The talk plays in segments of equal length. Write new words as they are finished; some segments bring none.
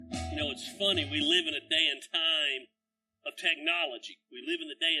It's funny. We live in a day and time of technology. We live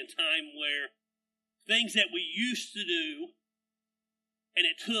in the day and time where things that we used to do, and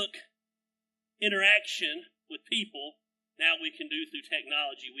it took interaction with people, now we can do through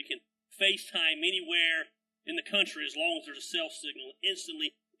technology. We can FaceTime anywhere in the country as long as there's a cell signal,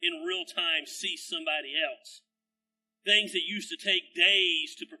 instantly in real time see somebody else. Things that used to take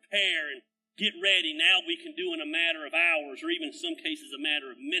days to prepare and get ready, now we can do in a matter of hours, or even in some cases a matter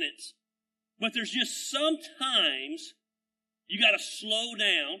of minutes. But there's just sometimes you got to slow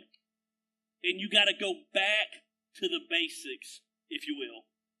down and you got to go back to the basics, if you will.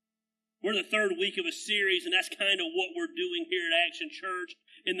 We're in the third week of a series, and that's kind of what we're doing here at Action Church,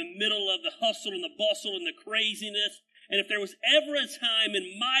 in the middle of the hustle and the bustle and the craziness. And if there was ever a time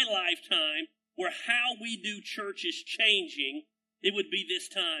in my lifetime where how we do church is changing, it would be this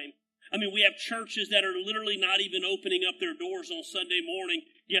time. I mean, we have churches that are literally not even opening up their doors on Sunday morning,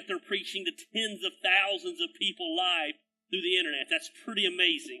 yet they're preaching to tens of thousands of people live through the internet. That's pretty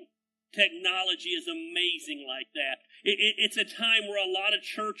amazing. Technology is amazing like that. It's a time where a lot of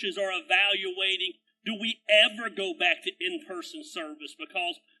churches are evaluating, do we ever go back to in-person service?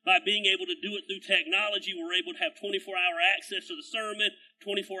 Because by being able to do it through technology, we're able to have 24-hour access to the sermon,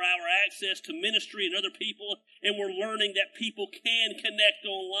 24-hour access to ministry and other people, and we're learning that people can connect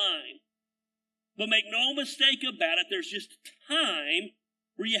online. But make no mistake about it, there's just time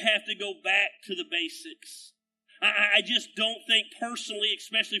where you have to go back to the basics. I just don't think personally,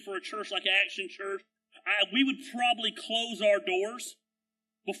 especially for a church like Action Church, we would probably close our doors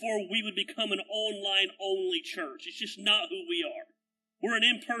before we would become an online-only church. It's just not who we are. We're an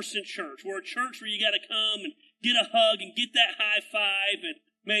in-person church. We're a church where you got to come and get a hug and get that high five, and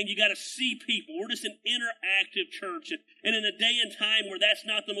man, you got to see people. We're just an interactive church. And in a day and time where that's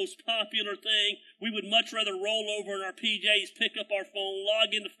not the most popular thing, we would much rather roll over in our PJs, pick up our phone,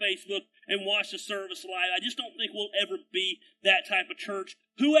 log into Facebook, and watch the service live. I just don't think we'll ever be that type of church.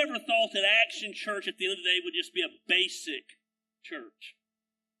 Whoever thought that Action Church at the end of the day would just be a basic church?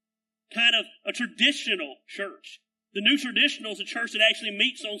 Kind of a traditional church. The new traditional is a church that actually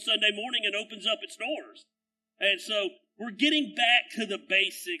meets on Sunday morning and opens up its doors. And so we're getting back to the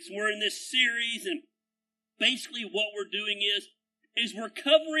basics. We're in this series, and basically what we're doing is we're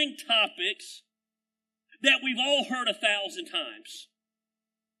covering topics that we've all heard 1,000 times.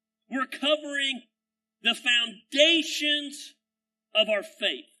 We're covering the foundations of our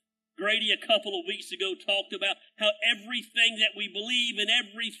faith. Grady, a couple of weeks ago, talked about how everything that we believe and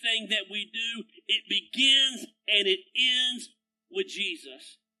everything that we do, it begins and it ends with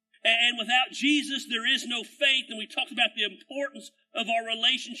Jesus. And without Jesus, there is no faith. And we talked about the importance of our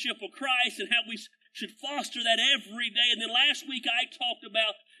relationship with Christ and how we should foster that every day. And then last week, I talked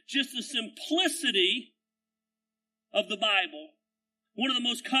about just the simplicity of the Bible. One of the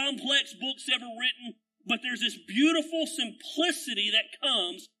most complex books ever written, but there's this beautiful simplicity that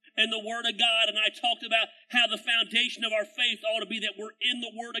comes in the Word of God. And I talked about how the foundation of our faith ought to be that we're in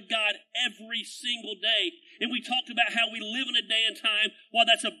the Word of God every single day. And we talked about how we live in a day and time, while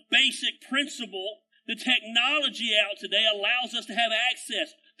that's a basic principle, the technology out today allows us to have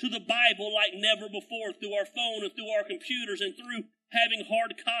access to the Bible like never before, through our phone and through our computers and through having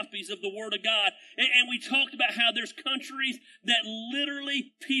hard copies of the Word of God. And we talked about how there's countries that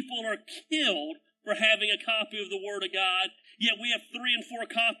literally people are killed for having a copy of the Word of God, yet we have 3 and 4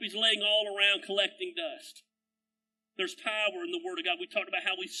 copies laying all around collecting dust. There's power in the Word of God. We talked about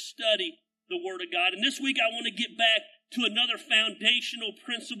how we study the Word of God. And this week I want to get back to another foundational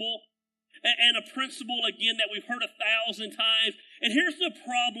principle, and a principle, again, that we've heard 1,000 times. And here's the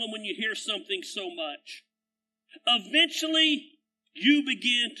problem when you hear something so much. Eventually, you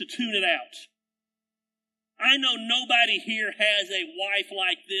begin to tune it out. I know nobody here has a wife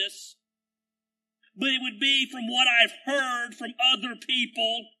like this, but it would be from what I've heard from other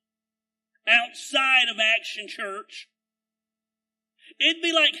people outside of Action Church. It'd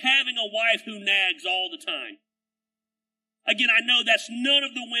be like having a wife who nags all the time. Again, I know that's none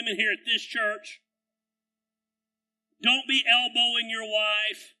of the women here at this church. Don't be elbowing your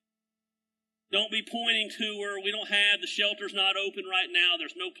wife. Don't be pointing to her. We don't have, the shelter's not open right now.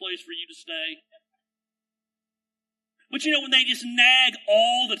 There's no place for you to stay. But you know, when they just nag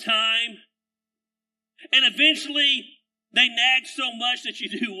all the time, and eventually they nag so much that you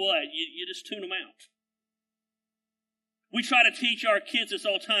do what? You just tune them out. We try to teach our kids this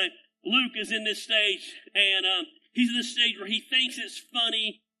all the time. Luke is in this stage, and he's in this stage where he thinks it's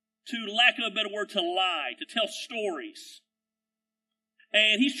funny, to lack of a better word, to lie, to tell stories.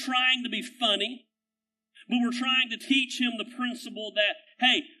 And he's trying to be funny, but we're trying to teach him the principle that,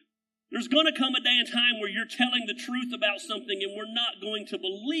 hey, There's going to come a day and time where you're telling the truth about something and we're not going to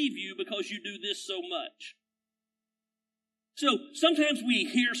believe you because you do this so much. So sometimes we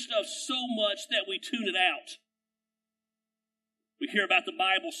hear stuff so much that we tune it out. We hear about the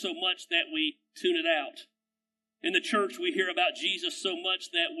Bible so much that we tune it out. In the church, we hear about Jesus so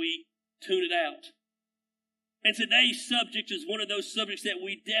much that we tune it out. And today's subject is one of those subjects that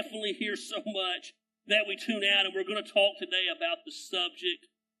we definitely hear so much that we tune out. And we're going to talk today about the subject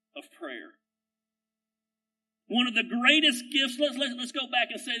of prayer. One of the greatest gifts, let's go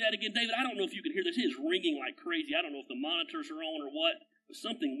back and say that again. David, I don't know if you can hear this. It is ringing like crazy. I don't know if the monitors are on or what, but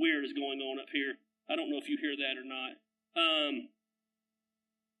something weird is going on up here. I don't know if you hear that or not.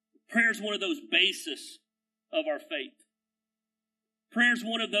 Prayer is one of those bases of our faith. Prayer is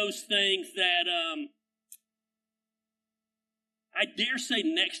one of those things that I dare say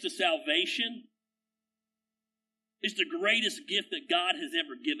next to salvation is the greatest gift that God has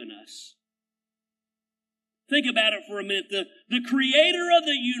ever given us. Think about it for a minute. The creator of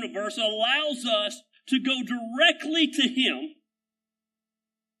the universe allows us to go directly to him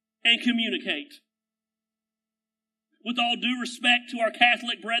and communicate. With all due respect to our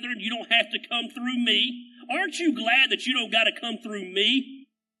Catholic brethren, you don't have to come through me. Aren't you glad that you don't got to come through me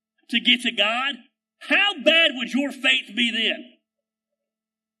to get to God? How bad would your faith be then?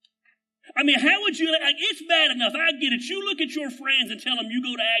 I mean, how would you, like, it's bad enough, I get it. You look at your friends and tell them you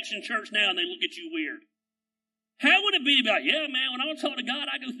go to Action Church now and they look at you weird. How would it be to be like, yeah, man, when I want to talk to God,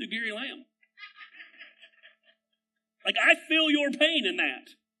 I go through Gary Lamb. Like, I feel your pain in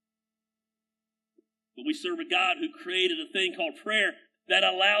that. But we serve a God who created a thing called prayer that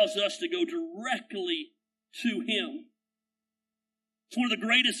allows us to go directly to him. It's one of the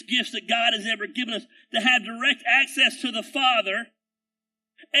greatest gifts that God has ever given us, to have direct access to the Father.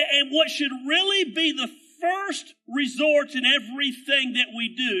 And what should really be the first resort in everything that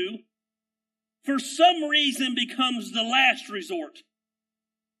we do, for some reason becomes the last resort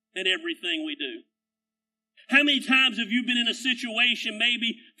in everything we do. How many times have you been in a situation,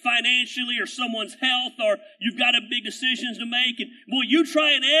 maybe financially or someone's health, or you've got a big decisions to make, and boy, you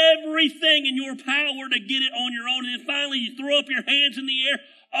trying everything in your power to get it on your own, and then finally you throw up your hands in the air,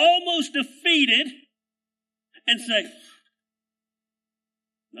 almost defeated, and say,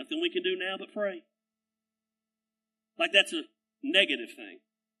 nothing we can do now but pray. Like that's a negative thing.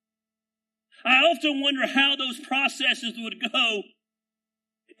 I often wonder how those processes would go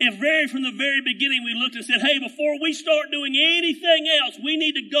if from the very beginning we looked and said, hey, before we start doing anything else, we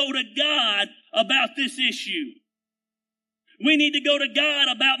need to go to God about this issue. We need to go to God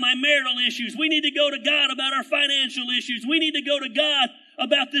about my marital issues. We need to go to God about our financial issues. We need to go to God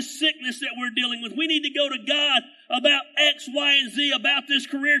about this sickness that we're dealing with. We need to go to God about X, Y, and Z, about this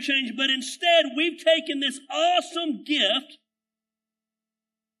career change. But instead, we've taken this awesome gift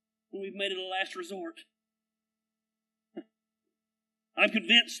and we've made it a last resort. I'm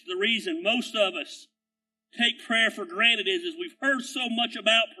convinced the reason most of us take prayer for granted is we've heard so much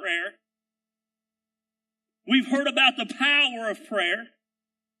about prayer. We've heard about the power of prayer.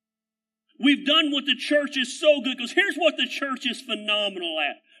 We've done what the church is so good, because here's what the church is phenomenal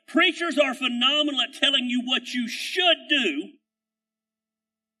at. Preachers are phenomenal at telling you what you should do,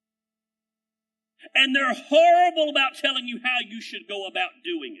 and they're horrible about telling you how you should go about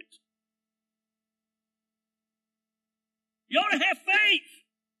doing it. You ought to have faith.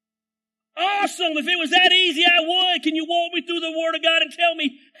 Awesome. If it was that easy, I would. Can you walk me through the Word of God and tell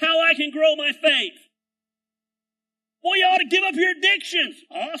me how I can grow my faith? Boy, you ought to give up your addictions.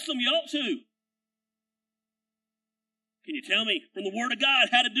 Awesome, you ought to. Can you tell me from the Word of God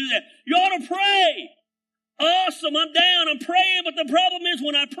how to do that? You ought to pray. Awesome, I'm down, I'm praying, but the problem is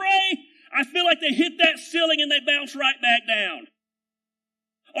when I pray, I feel like they hit that ceiling and they bounce right back down.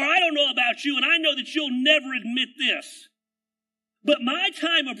 Or I don't know about you, and I know that you'll never admit this, but my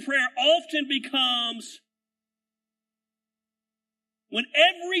time of prayer often becomes when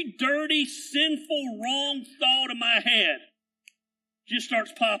every dirty, sinful, wrong thought in my head just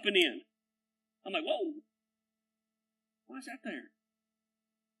starts popping in. I'm like, whoa, why is that there?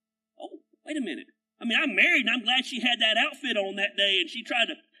 Oh, wait a minute. I mean, I'm married and I'm glad she had that outfit on that day and she tried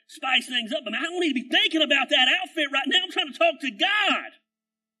to spice things up. I mean, I don't need to be thinking about that outfit right now. I'm trying to talk to God.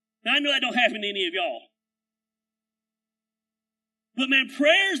 Now, I know that don't happen to any of y'all. But man,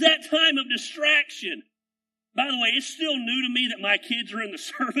 prayer is that time of distraction. By the way, it's still new to me that my kids are in the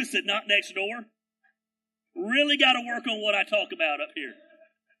service and not next door. Really got to work on what I talk about up here.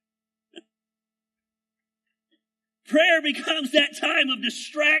 Prayer becomes that time of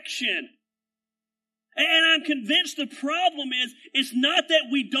distraction. And I'm convinced the problem is, it's not that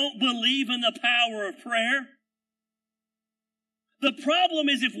we don't believe in the power of prayer. The problem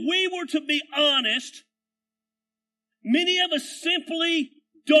is, if we were to be honest, many of us simply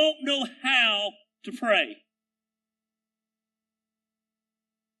don't know how to pray.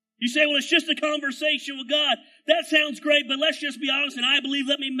 You say, well, it's just a conversation with God. That sounds great, but let's just be honest, and I believe,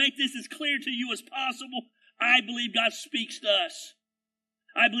 let me make this as clear to you as possible. I believe God speaks to us.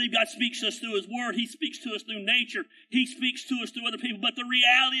 I believe God speaks to us through His Word. He speaks to us through nature. He speaks to us through other people. But the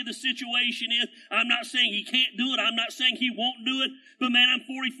reality of the situation is, I'm not saying He can't do it. I'm not saying He won't do it. But man, I'm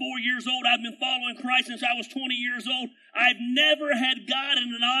 44 years old. I've been following Christ since I was 20 years old. I've never had God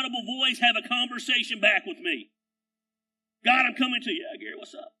in an audible voice have a conversation back with me. God, I'm coming to you. Yeah, Gary,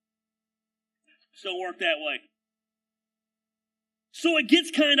 what's up? Just don't work that way. So it gets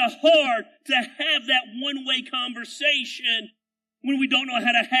kind of hard to have that one-way conversation when we don't know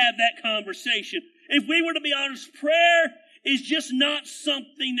how to have that conversation. If we were to be honest, prayer is just not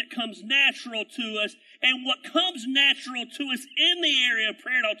something that comes natural to us. And what comes natural to us in the area of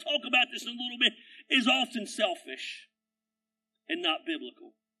prayer, and I'll talk about this in a little bit, is often selfish and not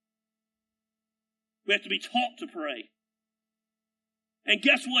biblical. We have to be taught to pray. And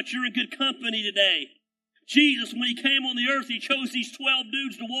guess what? You're in good company today. Jesus, when He came on the earth, He chose these 12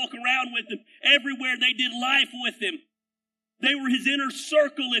 dudes to walk around with Him. Everywhere they did life with Him. They were His inner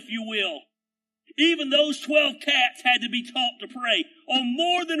circle, if you will. Even those 12 cats had to be taught to pray. On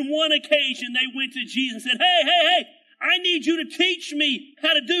more than one occasion, they went to Jesus and said, hey, I need you to teach me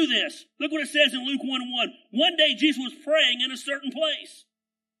how to do this. Look what it says in Luke 1:1. One day, Jesus was praying in a certain place.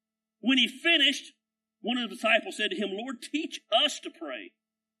 When He finished, one of the disciples said to Him, Lord, teach us to pray.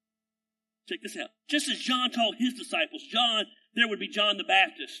 Check this out. Just as John taught his disciples, there would be John the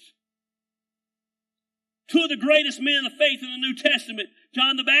Baptist. Two of the greatest men of faith in the New Testament,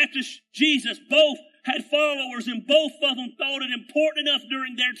 John the Baptist, Jesus, both had followers, and both of them thought it important enough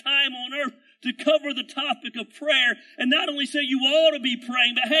during their time on earth to cover the topic of prayer, and not only say you ought to be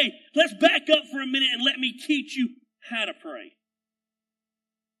praying, but hey, let's back up for a minute and let me teach you how to pray.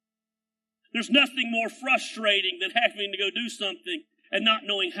 There's nothing more frustrating than having to go do something and not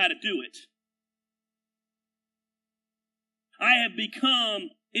knowing how to do it. I have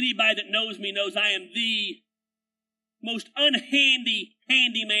become, anybody that knows me knows I am the most unhandy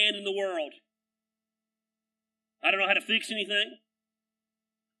handyman in the world. I don't know how to fix anything.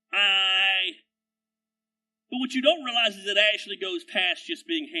 But what you don't realize is it actually goes past just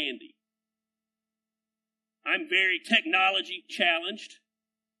being handy. I'm very technology challenged.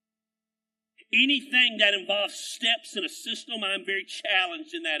 Anything that involves steps in a system, I'm very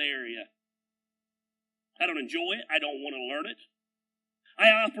challenged in that area. I don't enjoy it. I don't want to learn it.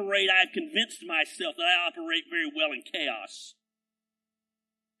 I've convinced myself that I operate very well in chaos.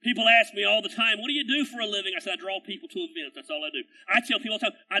 People ask me all the time, what do you do for a living? I said, I draw people to events. That's all I do. I tell people all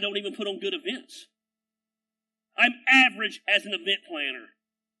the time, I don't even put on good events. I'm average as an event planner.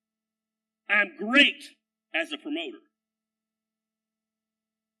 I'm great as a promoter.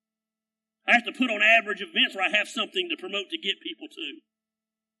 I have to put on average events where I have something to promote to get people to.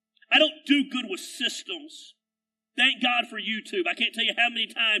 I don't do good with systems. Thank God for YouTube. I can't tell you how many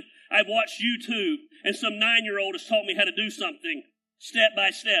times I've watched YouTube and some 9-year-old has taught me how to do something step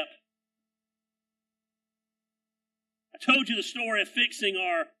by step. I told you the story of fixing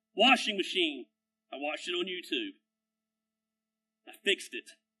our washing machine. I watched it on YouTube. I fixed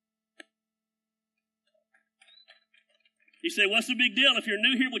it. You say, what's the big deal? If you're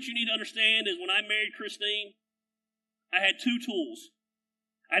new here, what you need to understand is when I married Christine, I had 2 tools.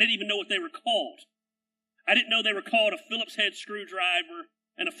 I didn't even know what they were called. I didn't know they were called a Phillips head screwdriver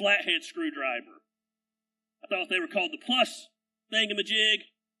and a flathead screwdriver. I thought they were called the plus thingamajig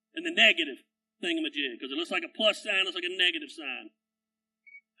and the negative thingamajig, because it looks like a plus sign, looks like a negative sign.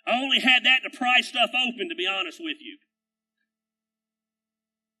 I only had that to pry stuff open, to be honest with you.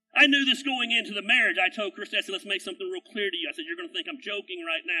 I knew this going into the marriage. I told Chris, I said, let's make something real clear to you. I said, you're going to think I'm joking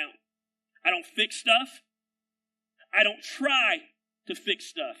right now. I don't fix stuff. I don't try to fix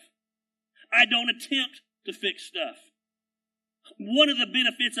stuff. I don't attempt to fix stuff. One of the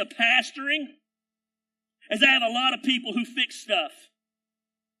benefits of pastoring is I have a lot of people who fix stuff.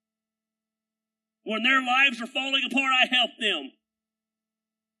 When their lives are falling apart, I help them.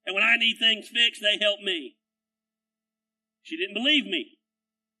 And when I need things fixed, they help me. She didn't believe me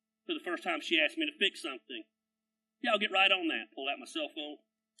for the first time she asked me to fix something. Yeah, I'll get right on that. Pull out my cell phone.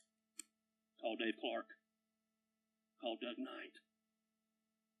 Call Dave Clark. Call Doug Knight.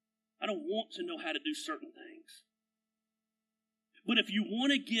 I don't want to know how to do certain things. But if you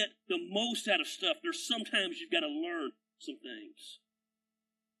want to get the most out of stuff, there's sometimes you've got to learn some things.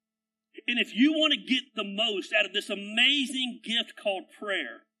 And if you want to get the most out of this amazing gift called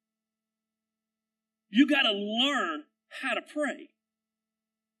prayer, you got to learn how to pray.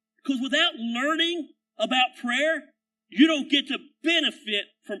 Because without learning about prayer, you don't get to benefit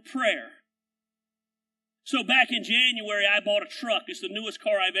from prayer. So back in January, I bought a truck. It's the newest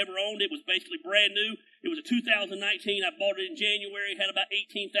car I've ever owned. It was basically brand new. It was a 2019. I bought it in January. It had about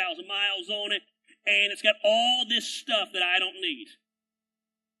 18,000 miles on it. And it's got all this stuff that I don't need.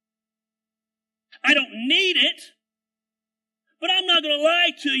 I don't need it, but I'm not going to lie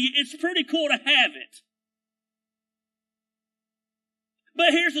to you. It's pretty cool to have it.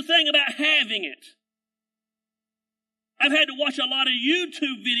 But here's the thing about having it. I've had to watch a lot of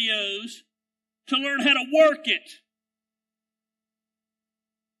YouTube videos to learn how to work it.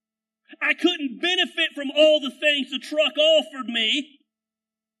 I couldn't benefit from all the things the truck offered me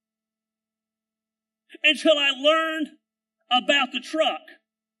until I learned about the truck.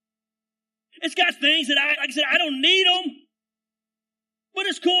 It's got things that like I said, I don't need them, but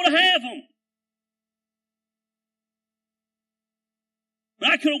it's cool to have them. But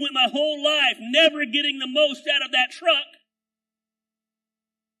I could have went my whole life never getting the most out of that truck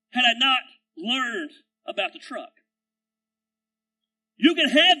had I not learned about the truck. You can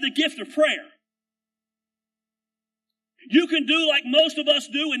have the gift of prayer. You can do like most of us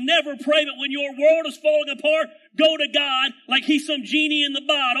do and never pray, but when your world is falling apart, go to God like He's some genie in the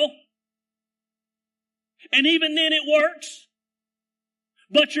bottle. And even then it works.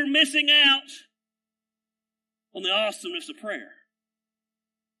 But you're missing out on the awesomeness of prayer.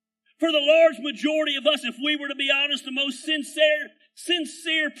 For the large majority of us, if we were to be honest, the most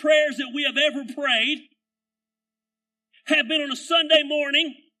sincere prayers that we have ever prayed have been on a Sunday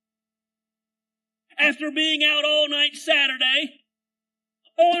morning after being out all night Saturday,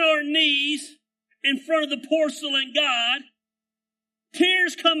 on our knees in front of the porcelain God,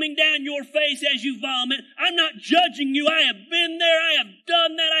 tears coming down your face as you vomit. I'm not judging you. I have been there. I have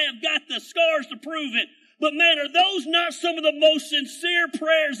done that. I have got the scars to prove it. But man, are those not some of the most sincere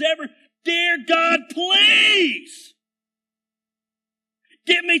prayers ever? Dear God, please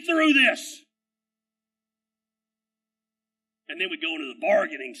get me through this. And then we go into the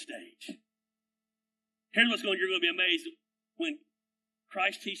bargaining stage. Here's what's going on. You're going to be amazed. When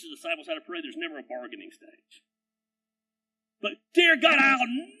Christ teaches the disciples how to pray, there's never a bargaining stage. But, dear God, I'll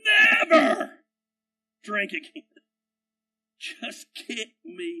never drink again. Just get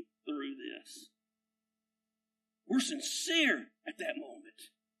me through this. We're sincere at that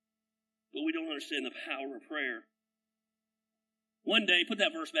moment. But we don't understand the power of prayer. One day, put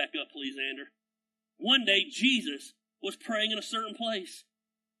that verse back up, please, Andrew. One day, Jesus was praying in a certain place.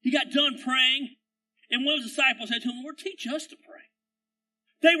 He got done praying, and one of the disciples said to him, Lord, teach us to pray.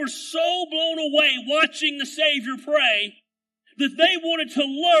 They were so blown away watching the Savior pray that they wanted to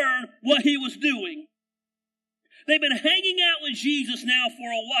learn what He was doing. They've been hanging out with Jesus now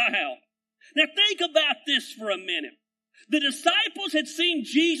for a while. Now think about this for a minute. The disciples had seen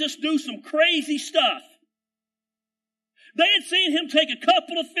Jesus do some crazy stuff. They had seen Him take a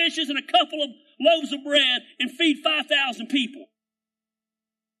couple of fishes and a couple of loaves of bread and feed 5,000 people.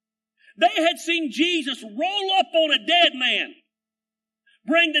 They had seen Jesus roll up on a dead man,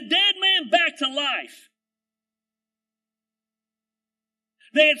 bring the dead man back to life.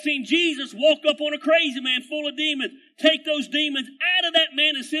 They had seen Jesus walk up on a crazy man full of demons, take those demons out of that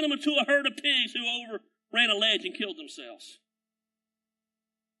man and send them into a herd of pigs who overran a ledge and killed themselves.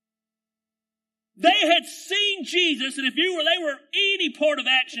 They had seen Jesus, and if they were any part of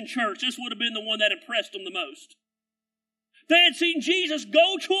Action Church, this would have been the one that impressed them the most. They had seen Jesus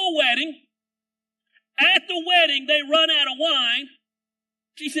go to a wedding. At the wedding, they run out of wine.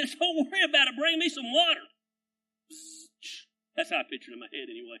 Jesus says, don't worry about it, bring me some water. That's how I pictured it in my head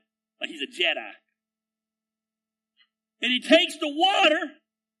anyway. Like he's a Jedi. And He takes the water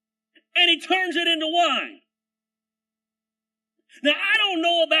and He turns it into wine. Now, I don't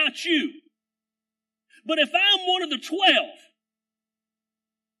know about you, but if I'm one of the 12,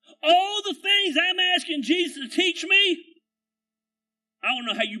 all the things I'm asking Jesus to teach me, I want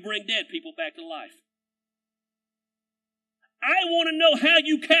to know how you bring dead people back to life. I want to know how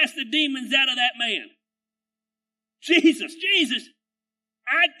you cast the demons out of that man. Jesus,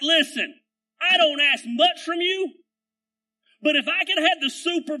 listen, I don't ask much from you, but if I could have the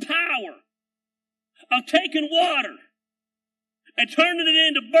superpower of taking water and turning it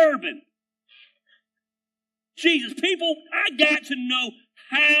into bourbon, Jesus, people, I got to know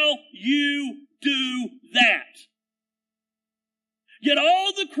how you do that. Yet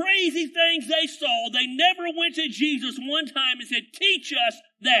all the crazy things they saw, they never went to Jesus one time and said, teach us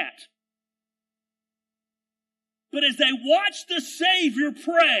that. But as they watched the Savior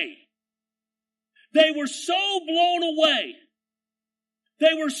pray, they were so blown away.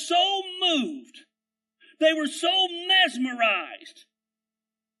 They were so moved They were so mesmerized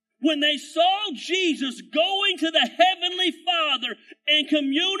when they saw Jesus going to the Heavenly Father and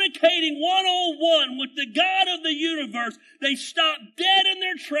communicating one-on-one with the God of the universe. They stopped dead in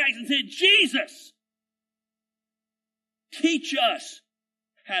their tracks and said, Jesus, teach us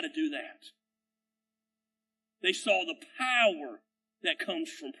how to do that. They saw the power that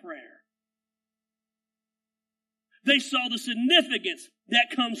comes from prayer. They saw the significance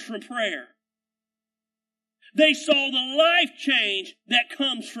that comes from prayer. They saw the life change that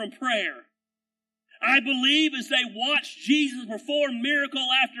comes from prayer. I believe as they watched Jesus perform miracle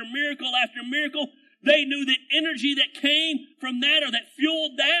after miracle after miracle, they knew the energy that came from that or that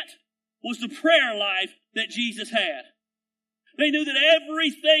fueled that was the prayer life that Jesus had. They knew that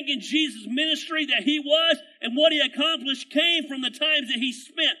everything in Jesus' ministry that he was and what he accomplished came from the times that he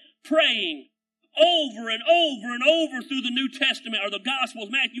spent praying over and over and over through the New Testament or the Gospels,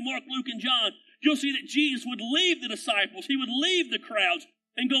 Matthew, Mark, Luke, and John. You'll see that Jesus would leave the disciples. He would leave the crowds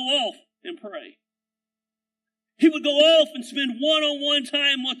and go off and pray. He would go off and spend one-on-one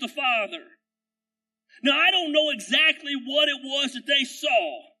time with the Father. Now, I don't know exactly what it was that they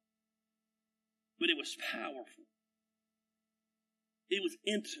saw, but it was powerful. It was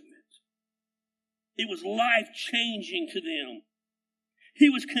intimate. It was life-changing to them. He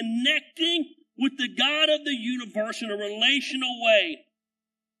was connecting with the God of the universe in a relational way.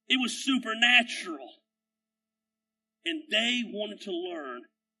 It was supernatural. And they wanted to learn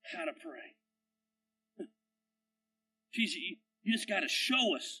how to pray. Jesus, you just got to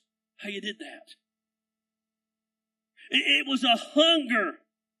show us how you did that. It was a hunger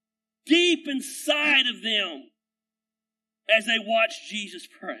deep inside of them as they watched Jesus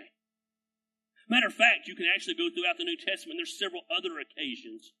pray. Matter of fact, you can actually go throughout the New Testament. There's several other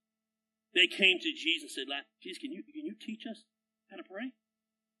occasions they came to Jesus and said, Jesus, can you teach us how to pray?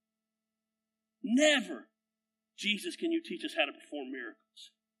 Never, Jesus, can you teach us how to perform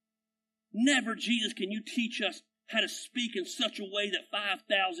miracles? Never, Jesus, can you teach us how to speak in such a way that 5,000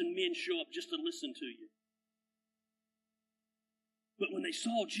 men show up just to listen to you? But when they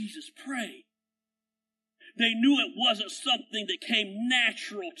saw Jesus pray, they knew it wasn't something that came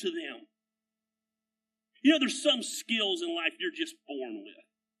natural to them. You know, there's some skills in life you're just born with.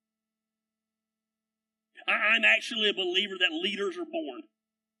 I'm actually a believer that leaders are born.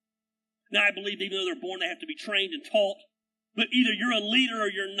 Now, I believe even though they're born, they have to be trained and taught. But either you're a leader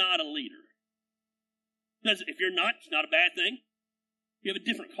or you're not a leader. If you're not, it's not a bad thing. You have a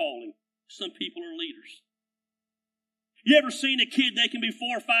different calling. Some people are leaders. You ever seen a kid, they can be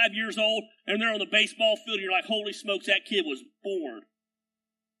 4 or 5 years old, and they're on the baseball field, and you're like, holy smokes, that kid was born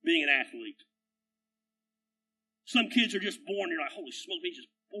being an athlete. Some kids are just born, and you're like, holy smokes, he's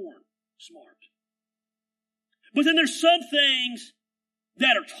just born smart. But then there's some things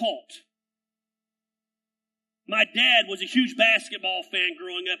that are taught. My dad was a huge basketball fan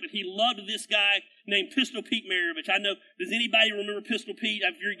growing up, and he loved this guy named Pistol Pete Maravich. I know, does anybody remember Pistol Pete?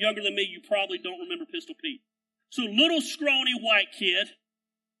 If you're younger than me, you probably don't remember Pistol Pete. So little scrawny white kid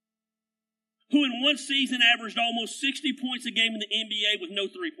who in one season averaged almost 60 points a game in the NBA with no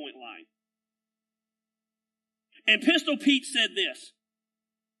three-point line. And Pistol Pete said this.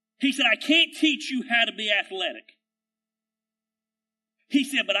 He said, I can't teach you how to be athletic. He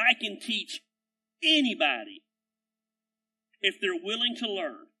said, but I can teach anybody if they're willing to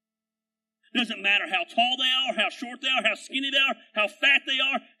learn. Doesn't matter how tall they are, how short they are, how skinny they are, how fat they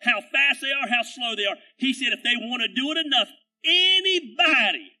are, how fast they are, how slow they are. He said if they want to do it enough,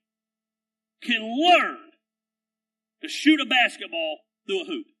 anybody can learn to shoot a basketball through a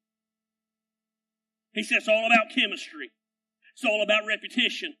hoop. He said it's all about chemistry. It's all about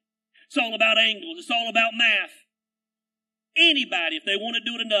repetition. It's all about angles. It's all about math. Anybody, if they want to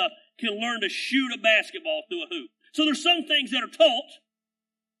do it enough, can learn to shoot a basketball through a hoop. So there's some things that are taught,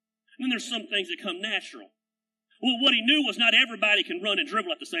 and then there's some things that come natural. Well, what he knew was not everybody can run and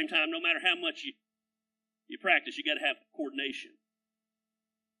dribble at the same time, no matter how much you practice. You got to have coordination.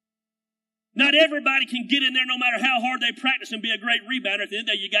 Not everybody can get in there no matter how hard they practice and be a great rebounder. At the end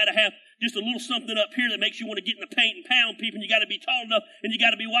of the day, you got to have just a little something up here that makes you want to get in the paint and pound people, and you got to be tall enough, and you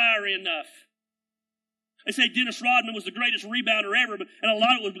got to be wiry enough. They say Dennis Rodman was the greatest rebounder ever, and a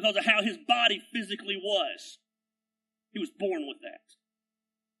lot of it was because of how his body physically was. He was born with that.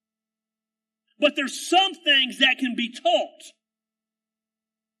 But there's some things that can be taught.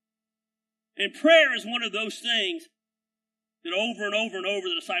 And prayer is one of those things that over and over and over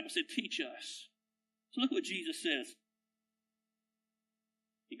the disciples said, teach us. So look what Jesus says.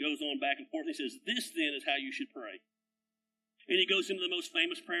 He goes on back and forth. He says, this then is how you should pray. And he goes into the most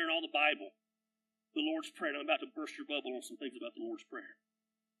famous prayer in all the Bible, the Lord's Prayer. And I'm about to burst your bubble on some things about the Lord's Prayer.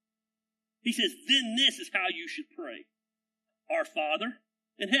 He says, then this is how you should pray. Our Father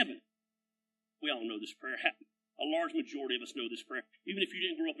in heaven. We all know this prayer. A large majority of us know this prayer. Even if you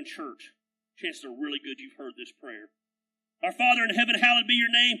didn't grow up in church, chances are really good you've heard this prayer. Our Father in heaven, hallowed be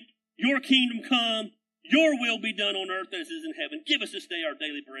your name. Your kingdom come. Your will be done on earth as it is in heaven. Give us this day our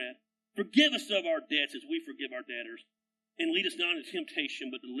daily bread. Forgive us of our debts as we forgive our debtors. And lead us not into temptation,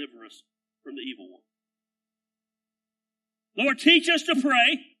 but deliver us from the evil one. Lord, teach us to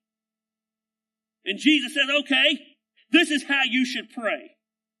pray. And Jesus says, okay, this is how you should pray.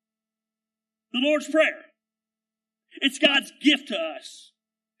 The Lord's Prayer. It's God's gift to us.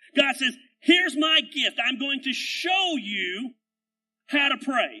 God says, here's my gift. I'm going to show you how to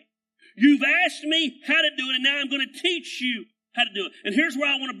pray. You've asked me how to do it, and now I'm going to teach you how to do it. And here's where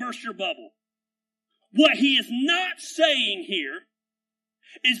I want to burst your bubble. What he is not saying here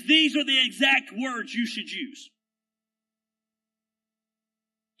is these are the exact words you should use.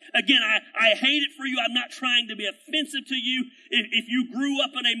 Again, I hate it for you. I'm not trying to be offensive to you. If you grew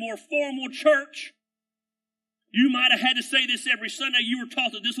up in a more formal church, you might have had to say this every Sunday. You were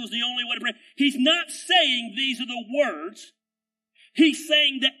taught that this was the only way to pray. He's not saying these are the words. He's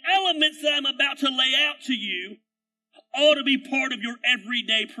saying the elements that I'm about to lay out to you ought to be part of your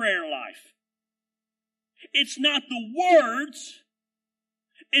everyday prayer life. It's not the words,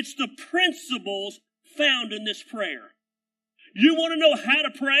 it's the principles found in this prayer. You want to know how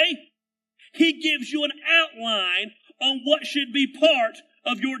to pray? He gives you an outline on what should be part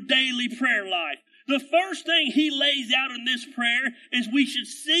of your daily prayer life. The first thing he lays out in this prayer is we should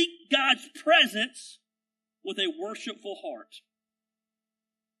seek God's presence with a worshipful heart.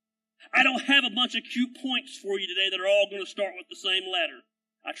 I don't have a bunch of cute points for you today that are all going to start with the same letter.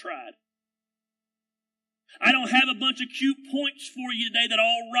 I tried. I don't have a bunch of cute points for you today that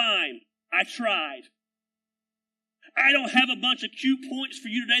all rhyme. I tried. I don't have a bunch of cute points for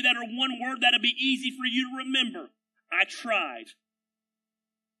you today that are one word that'll be easy for you to remember. I tried.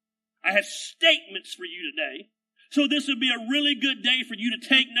 I have statements for you today. So this would be a really good day for you to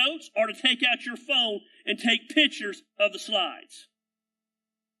take notes or to take out your phone and take pictures of the slides.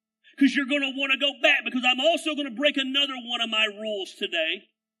 Because you're going to want to go back, because I'm also going to break another one of my rules today.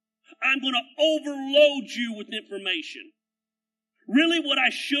 I'm going to overload you with information. Really, what I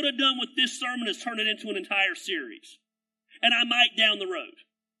should have done with this sermon is turn it into an entire series. And I might down the road.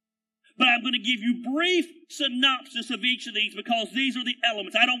 But I'm going to give you brief synopsis of each of these because these are the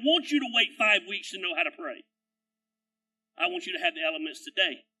elements. I don't want you to wait 5 weeks to know how to pray. I want you to have the elements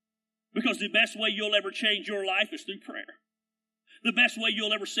today. Because the best way you'll ever change your life is through prayer. The best way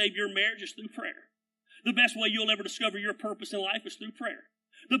you'll ever save your marriage is through prayer. The best way you'll ever discover your purpose in life is through prayer.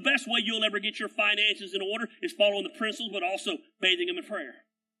 The best way you'll ever get your finances in order is following the principles, but also bathing them in prayer.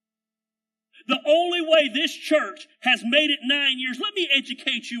 The only way this church has made it 9 years, let me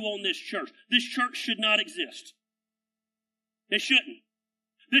educate you on this church. This church should not exist. It shouldn't.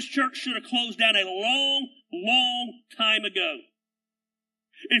 This church should have closed down a long, long time ago.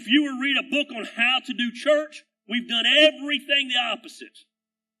 If you were to read a book on how to do church, we've done everything the opposite.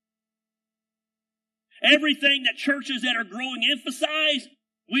 Everything that churches that are growing emphasize,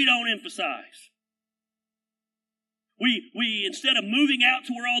 we don't emphasize. We instead of moving out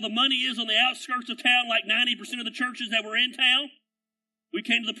to where all the money is on the outskirts of town, like 90% of the churches that were in town, we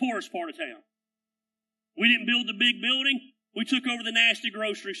came to the poorest part of town. We didn't build the big building. We took over the nasty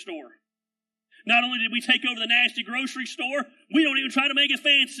grocery store. Not only did we take over the nasty grocery store, we don't even try to make it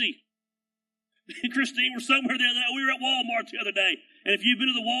fancy. Christine, we're somewhere there. We were at Walmart the other day. And if you've been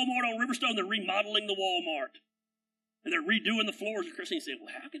to the Walmart on Riverstone, they're remodeling the Walmart. And they're redoing the floors. And Christine said,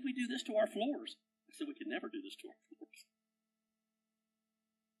 well, how could we do this to our floors? I said, we could never do this to our floors.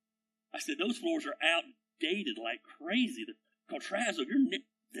 I said, those floors are outdated like crazy. Contrazo,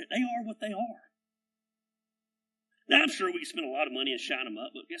 they are what they are. Now, I'm sure we can spend a lot of money and shine them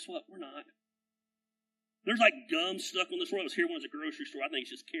up, but guess what? We're not. There's like gum stuck on this floor. I was here when it was a grocery store. I think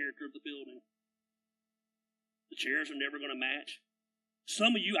it's just character of the building. The chairs are never going to match.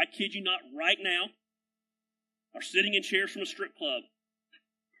 Some of you, I kid you not, right now, are sitting in chairs from a strip club.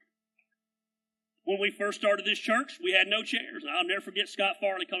 When we first started this church, we had no chairs. And I'll never forget Scott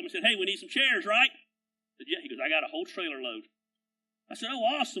Farley called me and said, hey, we need some chairs, right? I said, yeah. He goes, I got a whole trailer load. I said, oh,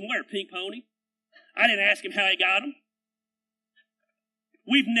 awesome. Where? Pink Pony. I didn't ask him how he got them.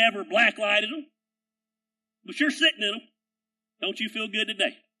 We've never blacklighted them. But you're sitting in them. Don't you feel good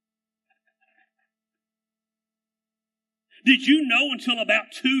today? Did you know until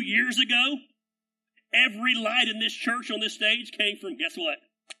about 2 years ago, every light in this church on this stage came from, guess what?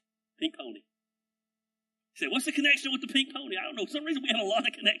 Pink Pony. You say, what's the connection with the Pink Pony? I don't know. For some reason we have a lot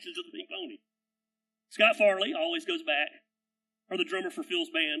of connections to the Pink Pony. Scott Farley always goes back. Or the drummer for Phil's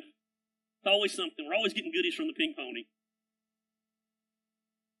band. It's always something. We're always getting goodies from the Pink Pony.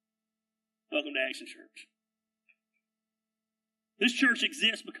 Welcome to Action Church. This church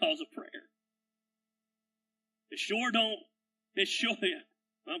exists because of prayer. It sure, yeah.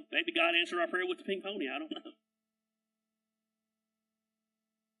 Well, maybe God answered our prayer with the Pink Pony. I don't know.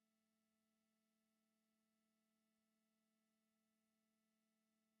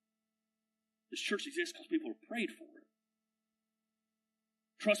 This church exists because people have prayed for it.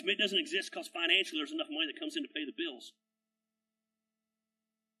 Trust me, it doesn't exist because financially there's enough money that comes in to pay the bills.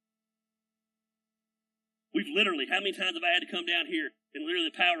 We've literally, how many times have I had to come down here and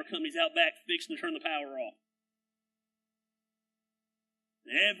literally the power company's out back fixing to turn the power off?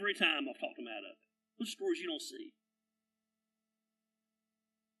 Every time I've talked them out of it. Those stories you don't see.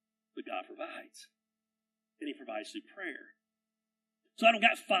 But God provides. And He provides through prayer. So I don't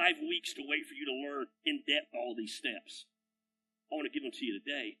got 5 weeks to wait for you to learn in depth all these steps. I want to give them to you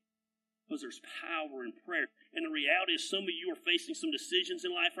today. Because there's power in prayer. And the reality is some of you are facing some decisions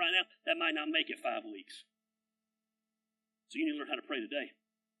in life right now that might not make it 5 weeks. So you need to learn how to pray today.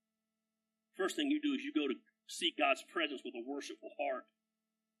 First thing you do is you go to seek God's presence with a worshipful heart.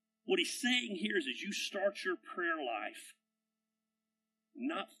 What He's saying here is you start your prayer life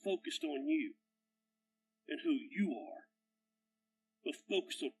not focused on you and who you are, but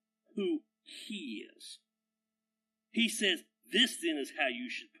focused on who He is. He says, this then is how you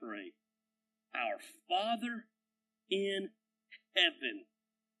should pray. Our Father in heaven,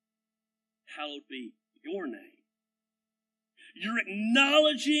 hallowed be your name. You're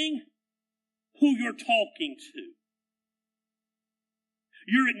acknowledging who you're talking to.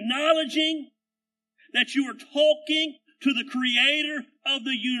 You're acknowledging that you are talking to the creator of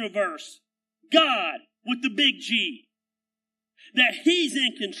the universe, God with the big G. That He's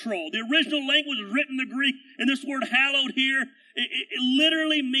in control. The original language is written in the Greek, and this word hallowed here, it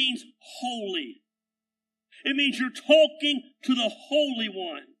literally means holy. It means you're talking to the Holy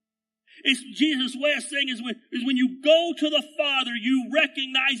One. It's Jesus' way of saying is when you go to the Father, you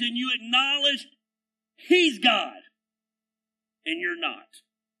recognize and you acknowledge He's God, and you're not.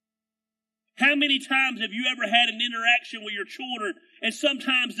 How many times have you ever had an interaction with your children and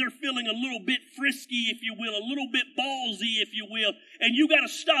sometimes they're feeling a little bit frisky, if you will, a little bit ballsy, if you will, and you got to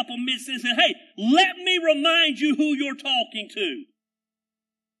stop them mid-sentence and say, hey, let me remind you who you're talking to.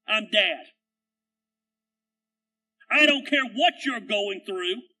 I'm Dad. I don't care what you're going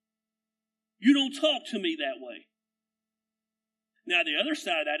through. You don't talk to me that way. Now, the other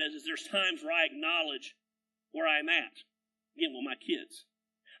side of that is there's times where I acknowledge where I'm at. Again, with my kids.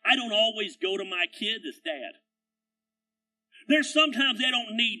 I don't always go to my kid as Dad. There's sometimes they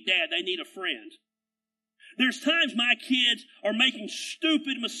don't need Dad, they need a friend. There's times my kids are making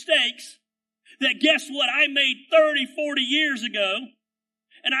stupid mistakes that, guess what, I made 30, 40 years ago,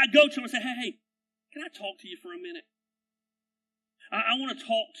 and I go to them and say, hey, can I talk to you for a minute? I want to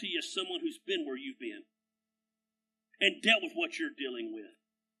talk to you as someone who's been where you've been and dealt with what you're dealing with.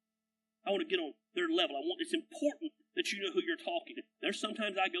 I want to get on their level. It's important that you know who you're talking to. There's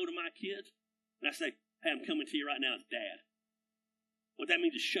sometimes I go to my kids and I say, hey, I'm coming to you right now as Dad. What that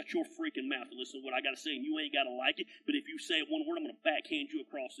means is shut your freaking mouth and listen to what I got to say, and you ain't got to like it, but if you say one word, I'm going to backhand you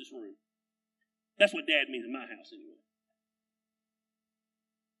across this room. That's what Dad means in my house anyway.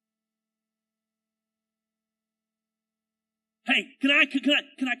 Hey, can I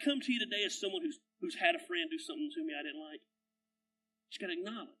come to you today as someone who's had a friend do something to me I didn't like? You just got to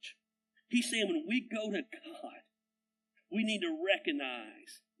acknowledge. He's saying when we go to God, we need to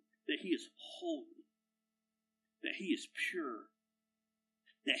recognize that He is holy, that He is pure,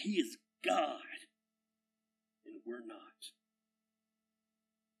 that He is God, and we're not.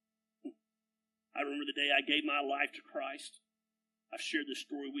 I remember the day I gave my life to Christ. I've shared this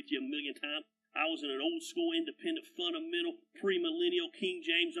story with you a million times. I was in an old school, independent, fundamental, premillennial, King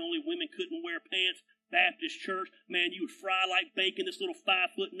James only, women couldn't wear pants, Baptist church. Man, you would fry like bacon. This little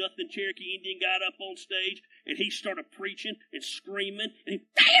 5'0" Cherokee Indian got up on stage, and he started preaching and screaming, and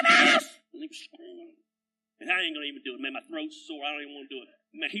he was screaming. And I ain't going to even do it. Man, my throat's sore. I don't even want to do it.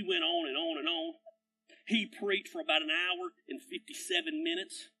 Man, he went on and on and on. He preached for about an hour and 57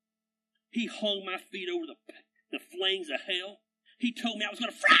 minutes. He hung my feet over the flames of hell. He told me I was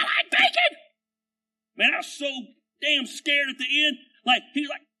going to fry like bacon. Man, I was so damn scared at the end. Like, he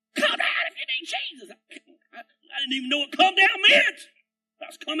was like, come down if you need Jesus. I didn't even know what come down meant.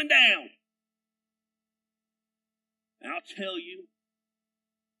 I was coming down. And I'll tell you,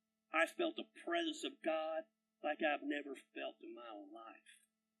 I felt the presence of God like I've never felt in my life.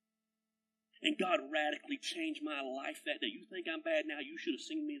 And God radically changed my life that day. You think I'm bad now? You should have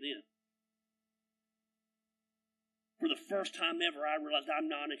seen me then. For the first time ever, I realized I'm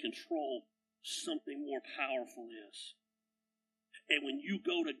not in control. Something more powerful is. And when you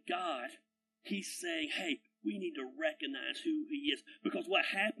go to God, He's saying, hey, we need to recognize who He is. Because what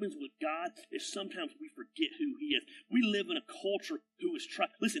happens with God is sometimes we forget who He is. We live in a culture who is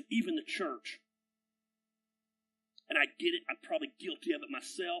trying. Listen, even the church. And I get it. I'm probably guilty of it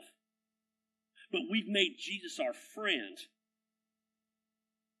myself. But we've made Jesus our friend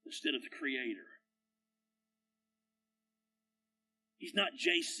instead of the Creator. He's not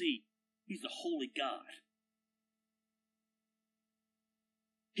JC. He's the Holy God.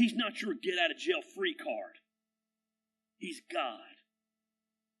 He's not your get-out-of-jail-free card. He's God.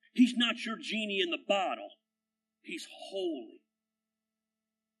 He's not your genie in the bottle. He's holy.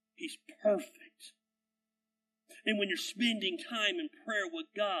 He's perfect. And when you're spending time in prayer with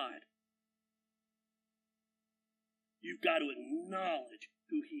God, you've got to acknowledge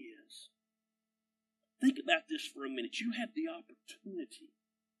who He is. Think about this for a minute. You have the opportunity.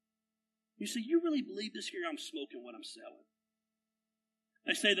 You say, you really believe this here? I'm smoking what I'm selling.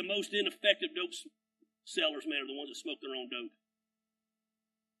 They say the most ineffective dope sellers, man, are the ones that smoke their own dope.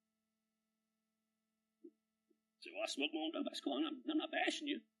 You say, well, I smoke my own dope. That's cool. I'm not bashing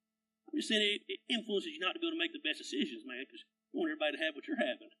you. I'm just saying it influences you not to be able to make the best decisions, man, because you want everybody to have what you're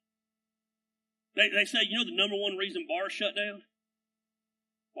having. They say, you know, the number one reason bars shut down?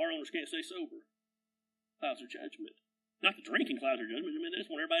 Bar owners can't stay sober. Clouds their judgment. Not the drinking clouds their judgment. I mean, they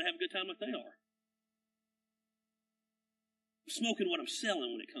just want everybody to have a good time like they are. I'm smoking what I'm selling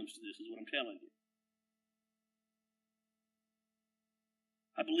when it comes to this, is what I'm telling you.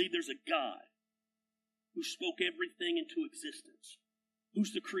 I believe there's a God who spoke everything into existence, who's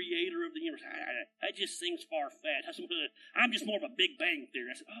the creator of the universe. That just seems far-fetched. I'm just more of a Big Bang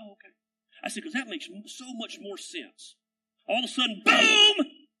theory. I said, oh, okay. I said, because that makes so much more sense. All of a sudden, boom!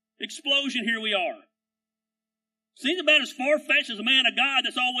 Explosion, here we are. Seems about as far-fetched as a man of God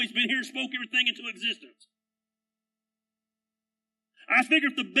that's always been here and spoke everything into existence. I figure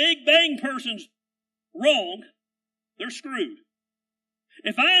if the Big Bang person's wrong, they're screwed.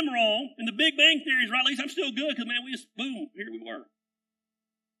 If I'm wrong and the Big Bang theory is right, at least I'm still good because, man, we just, boom, here we were.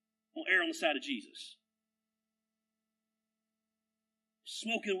 We'll err on the side of Jesus.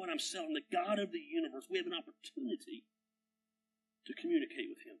 Smoking what I'm selling, the God of the universe, we have an opportunity to communicate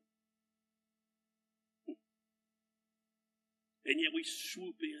with Him. And yet we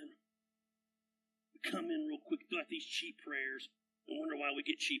swoop in. We come in real quick, throw out these cheap prayers, and wonder why we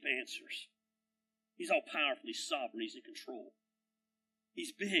get cheap answers. He's all powerful. He's sovereign. He's in control.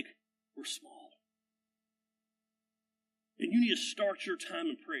 He's big. We're small. And you need to start your time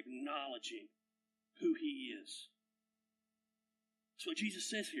in prayer acknowledging who He is. That's what Jesus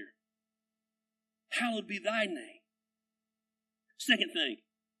says here. Hallowed be thy name. Second thing,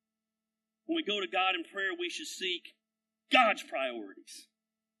 when we go to God in prayer, we should seek God's priorities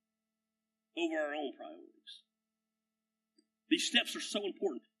over our own priorities. These steps are so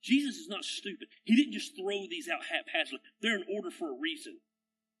important. Jesus is not stupid. He didn't just throw these out haphazardly. They're in order for a reason.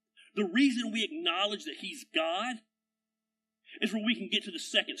 The reason we acknowledge that He's God is where we can get to the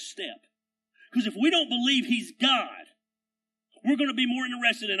second step. Because if we don't believe He's God, we're going to be more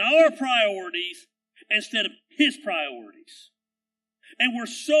interested in our priorities instead of His priorities. And we're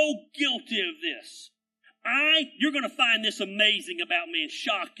so guilty of this. You're going to find this amazing about me and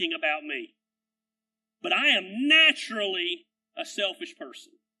shocking about me. But I am naturally a selfish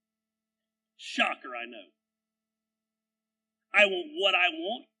person. Shocker, I know. I want what I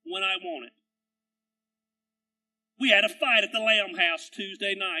want when I want it. We had a fight at the Lamb House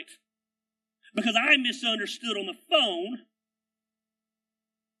Tuesday night because I misunderstood on the phone.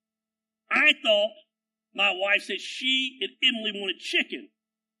 I thought my wife said she and Emily wanted chicken.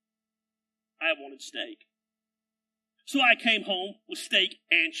 I wanted steak. So I came home with steak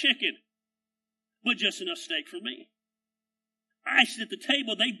and chicken, but just enough steak for me. I sit at the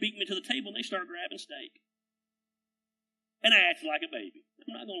table, they beat me to the table, and they start grabbing steak. And I acted like a baby.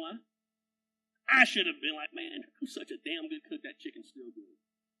 I'm not going to lie. I should have been like, man, I'm such a damn good cook, that chicken's still good.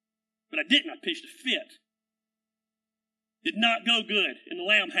 But I didn't. I pitched a fit. Did not go good in the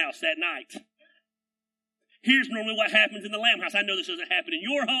Lamb House that night. Here's normally what happens in the Lamb House. I know this doesn't happen in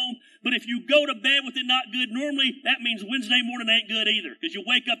your home, but if you go to bed with it not good, normally that means Wednesday morning ain't good either, because you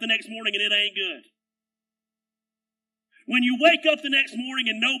wake up the next morning and it ain't good. When you wake up the next morning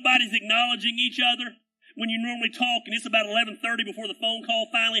and nobody's acknowledging each other, when you normally talk and it's about 11:30 before the phone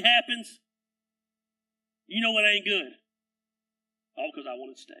call finally happens, you know it ain't good. All because I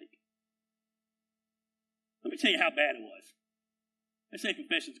wanted steak. Let me tell you how bad it was. They say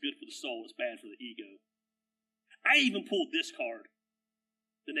confession's good for the soul, it's bad for the ego. I even pulled this card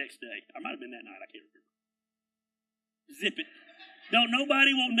the next day. I might have been that night, I can't remember. Zip it. Don't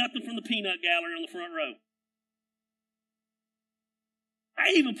nobody want nothing from the peanut gallery on the front row.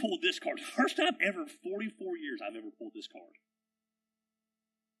 I even pulled this card. First time ever, 44 years I've ever pulled this card.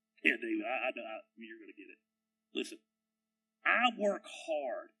 Yeah, David, you're going to get it. Listen, I work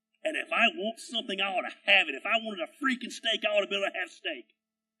hard, and if I want something, I ought to have it. If I wanted a freaking steak, I ought to be able to have steak.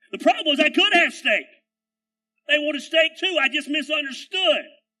 The problem was I could have steak. They wanted steak too. I just misunderstood.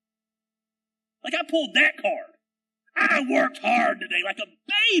 Like I pulled that card. I worked hard today like a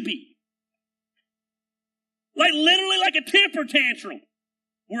baby. Like literally like a temper tantrum.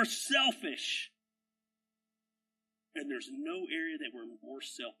 We're selfish. And there's no area that we're more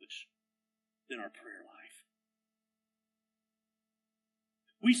selfish than our prayer life.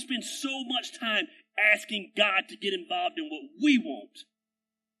 We spend so much time asking God to get involved in what we want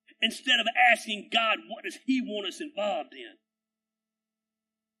instead of asking God what does He want us involved in.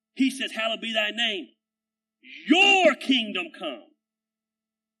 He says, hallowed be thy name. Your kingdom come.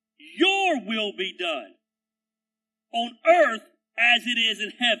 Your will be done on earth as it is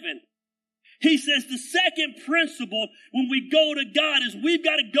in heaven. He says the second principle when we go to God is we've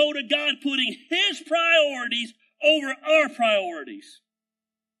got to go to God putting His priorities over our priorities.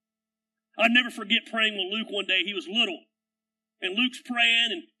 I'll never forget praying with Luke one day. He was little. And Luke's praying,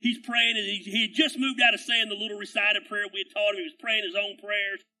 and he's praying, and he had just moved out of saying the little recited prayer we had taught him. He was praying his own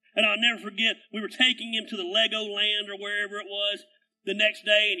prayers. And I'll never forget, we were taking him to the Lego land or wherever it was the next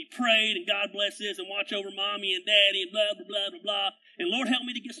day, and he prayed, and God bless this, and watch over mommy and daddy, and blah, blah, blah, blah, blah. And Lord, help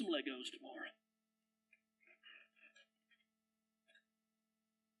me to get some Legos tomorrow.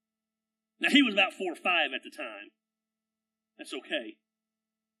 Now, he was about 4 or 5 at the time. That's okay.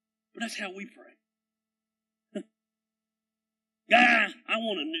 But that's how we pray. God, I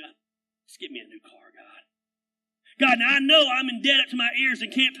want just get me a new car, God. God, now I know I'm in debt up to my ears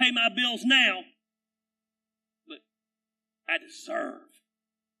and can't pay my bills now, but I deserve.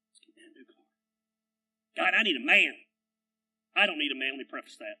 Let's get me a new car. God, I need a man. I don't need a man. Let me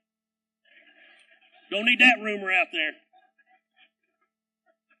preface that. Don't need that rumor out there.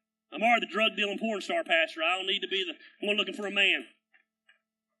 I'm already the drug dealing porn star pastor. I don't need to be the one looking for a man.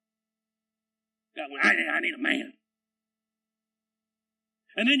 God, I need a man.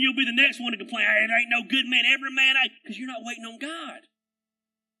 And then you'll be the next one to complain, it ain't no good man, every man, because you're not waiting on God.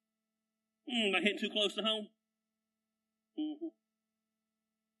 Am I hitting too close to home? Mm-hmm.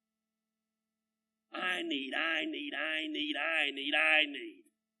 I need.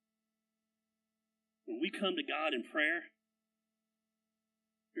 When we come to God in prayer,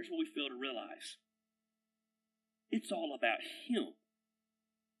 here's what we fail to realize. It's all about Him,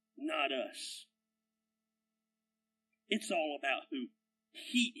 not us. It's all about who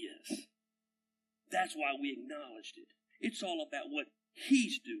He is. That's why we acknowledged it. It's all about what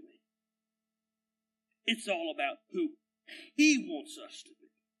He's doing. It's all about who He wants us to be.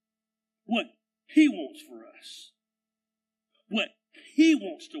 What He wants for us. What He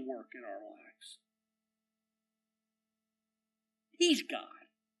wants to work in our lives. He's God.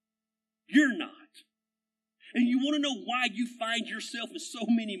 You're not. And you want to know why you find yourself in so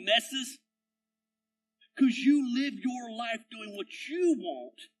many messes? Because you live your life doing what you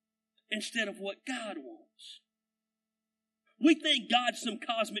want instead of what God wants. We think God's some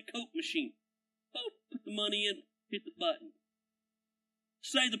cosmic Coke machine. Oh, put the money in, hit the button.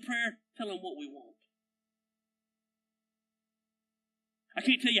 Say the prayer, tell Him what we want. I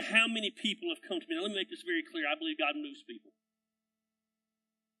can't tell you how many people have come to me. Now, let me make this very clear. I believe God moves people.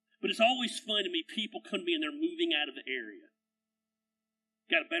 But it's always fun to me, people come to me and they're moving out of the area.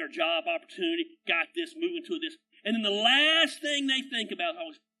 Got a better job opportunity, got this, moving to this. And then the last thing they think about is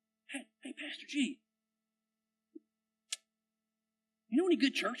always, hey, Pastor G, you know any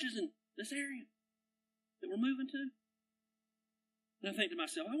good churches in this area that we're moving to? And I think to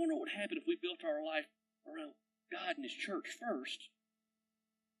myself, I wonder what would happen if we built our life around God and His church first.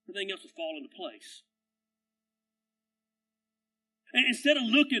 Everything else would fall into place. And instead of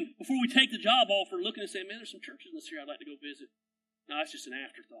looking, before we take the job offer, looking and saying, man, there's some churches in this area I'd like to go visit. No, that's just an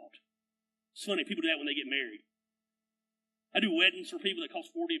afterthought. It's funny, people do that when they get married. I do weddings for people that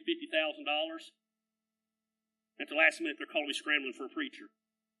cost $40,000 and $50,000. At the last minute, they're calling me scrambling for a preacher.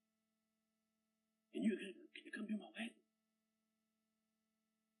 Can you come do my wedding?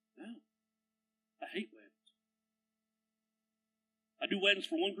 No. I hate weddings. I do weddings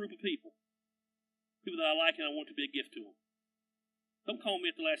for one group of people. People that I like and I want to be a gift to them. Don't call me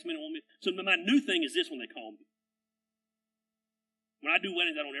at the last minute. So my new thing is this when they call me. When I do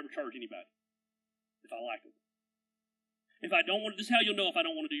weddings, I don't ever charge anybody if I like them. If I don't want to, this is how you'll know if I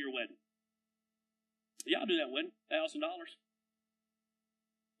don't want to do your wedding. Yeah, I'll do that wedding, $1,000.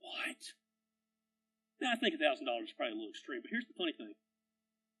 What? Now, I think $1,000 is probably a little extreme, but here's the funny thing.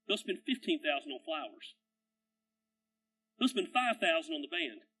 They'll spend $15,000 on flowers. They'll spend $5,000 on the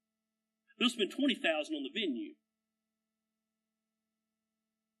band. They'll spend $20,000 on the venue.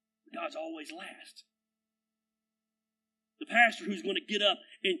 God's always last. The pastor who's going to get up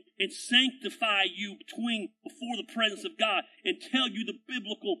and sanctify you before the presence of God and tell you the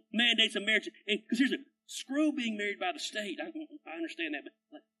biblical mandates of marriage. Because here's it, screw being married by the state. I understand that,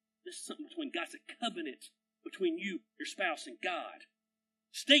 but this is something between God's a covenant between you, your spouse, and God.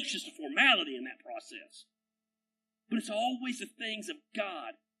 State's just a formality in that process. But it's always the things of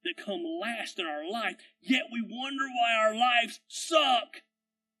God that come last in our life, yet we wonder why our lives suck.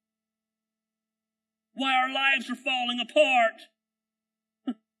 Why our lives are falling apart.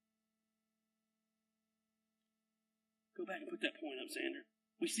 Go back and put that point up, Xander.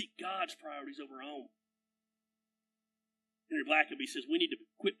 We seek God's priorities over our own. Henry Blackaby says we need to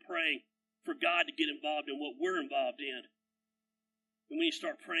quit praying for God to get involved in what we're involved in. And we need to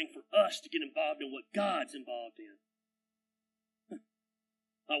start praying for us to get involved in what God's involved in.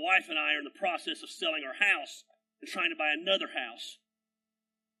 My wife and I are in the process of selling our house and trying to buy another house.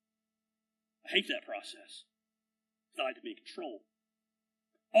 I hate that process. I like to be in control.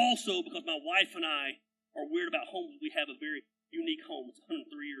 Also, because my wife and I are weird about homes, we have a very unique home. It's 103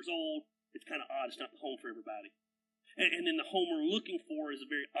 years old. It's kind of odd. It's not the home for everybody. And then the home we're looking for is a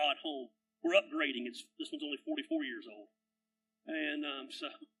very odd home. We're upgrading. This one's only 44 years old. And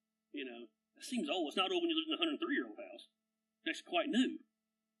so, it seems old. It's not old when you live in a 103-year-old house. It's actually quite new.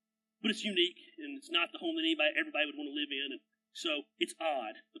 But it's unique, and it's not the home that everybody would want to live in. And so it's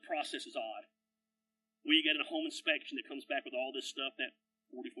odd. The process is odd. We get a home inspection that comes back with all this stuff that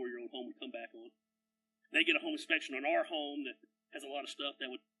 44-year-old home would come back on. They get a home inspection on our home that has a lot of stuff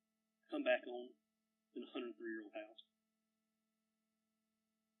that would come back on in a 103-year-old house.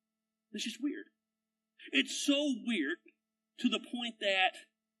 It's just weird. It's so weird to the point that,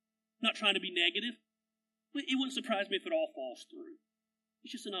 not trying to be negative, but it wouldn't surprise me if it all falls through.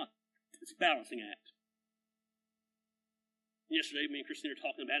 It's just it's a balancing act. Yesterday, me and Christine were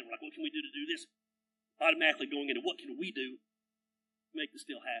talking about it. We're like, what can we do to do this? Automatically going into what can we do to make this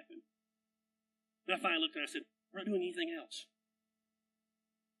deal happen? And I finally looked and I said, we're not doing anything else.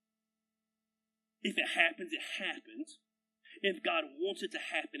 If it happens, it happens. If God wants it to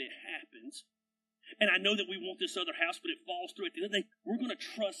happen, it happens. And I know that we want this other house, but it falls through. At the end of the day, we're going to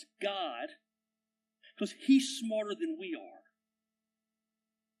trust God because He's smarter than we are.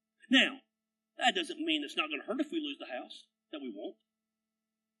 Now, that doesn't mean it's not going to hurt if we lose the house, that we won't.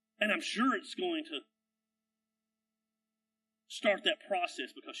 And I'm sure it's going to start that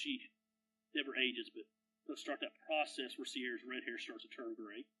process because she never ages, but it'll start that process where Sierra's red hair starts to turn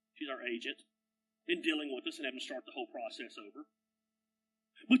gray. She's our agent in dealing with us and having to start the whole process over.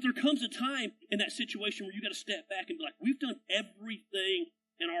 But there comes a time in that situation where you got to step back and be like, we've done everything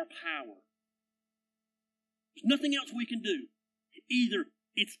in our power. There's nothing else we can do. Either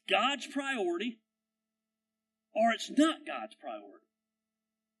it's God's priority or it's not God's priority.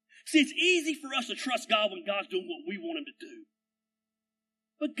 See, it's easy for us to trust God when God's doing what we want Him to do.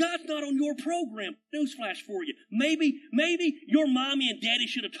 But God's not on your program. Newsflash for you. Maybe your mommy and daddy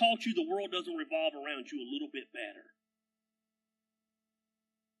should have taught you the world doesn't revolve around you a little bit better.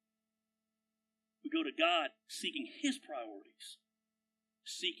 We go to God seeking His priorities,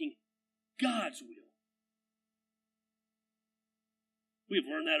 seeking God's will. We've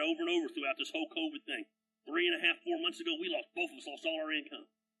learned that over and over throughout this whole COVID thing. 3.5, 4 months ago, both of us lost all our income.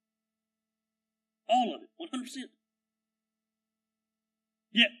 All of it, 100%.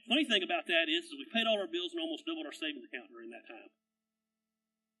 Yet, funny thing about that is we paid all our bills and almost doubled our savings account during that time.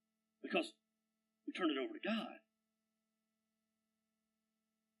 Because we turned it over to God.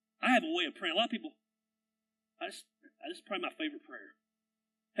 I have a way of praying. A lot of people, this is probably my favorite prayer.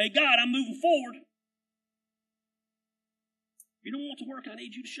 Hey, God, I'm moving forward. If you don't want to work, I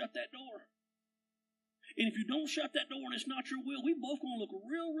need you to shut that door. And if you don't shut that door and it's not your will, we both going to look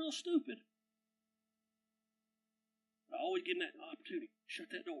real, real stupid. I always give them that opportunity.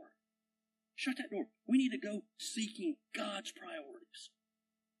 Shut that door. Shut that door. We need to go seeking God's priorities.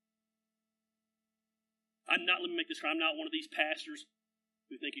 Let me make this clear. I'm not one of these pastors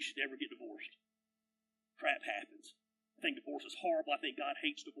who think you should never get divorced. Crap happens. I think divorce is horrible. I think God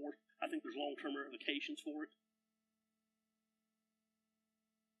hates divorce. I think there's long-term ramifications for it.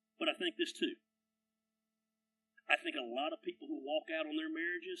 But I think this too. I think a lot of people who walk out on their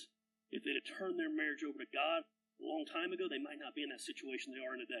marriages, if they'd have turned their marriage over to God a long time ago, they might not be in that situation they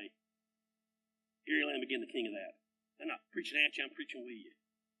are in today. Here I am again, the king of that. I'm not preaching at you, I'm preaching with you.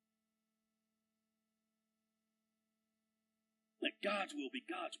 Let God's will be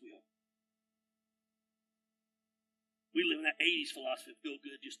God's will. We live in that 80s philosophy of feel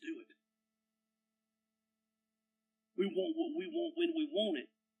good, just do it. We want what we want when we want it.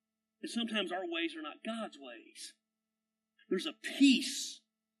 And sometimes our ways are not God's ways. There's a peace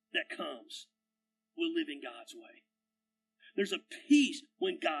that comes with living God's way. There's a peace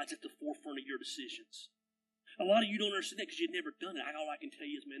when God's at the forefront of your decisions. A lot of you don't understand that because you've never done it. All I can tell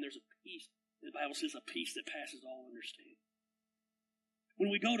you is, man, there's a peace. The Bible says a peace that passes all understanding. When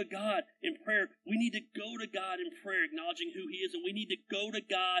we go to God in prayer, we need to go to God in prayer, acknowledging who He is, and we need to go to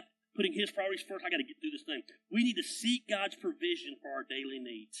God putting His priorities first. I got to get through this thing. We need to seek God's provision for our daily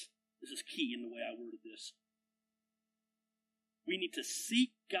needs. This is key in the way I worded this. We need to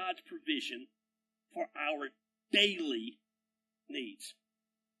seek God's provision for our daily needs.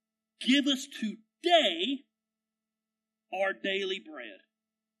 Give us today our daily bread.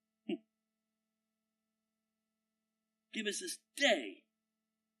 Give us this day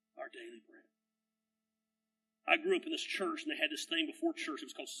our daily bread. I grew up in this church, and they had this thing before church. It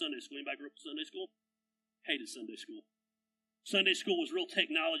was called Sunday school. Anybody grew up in Sunday school? Hated Sunday school. Sunday school was real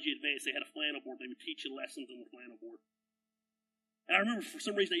technology advanced. They had a flannel board. They would teach you lessons on the flannel board. And I remember for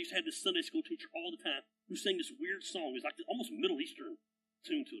some reason I used to have this Sunday school teacher all the time who sang this weird song. It was like almost Middle Eastern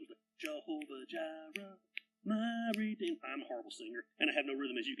tune to it. It was like, Jehovah Jireh, my Redeemer. I'm a horrible singer, and I have no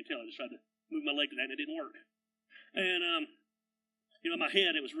rhythm, as you can tell. I just tried to move my leg to that, and it didn't work. And, in my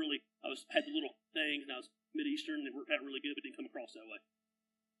head, it was really, had the little things, and I was Mid-Eastern, and it worked out really good, but it didn't come across that way.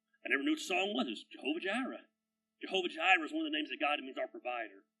 I never knew what the song was. It was Jehovah Jireh. Jehovah Jireh is one of the names of God. It means our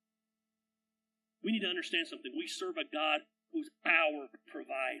provider. We need to understand something. We serve a God who's our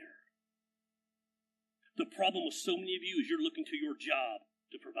provider. The problem with so many of you is you're looking to your job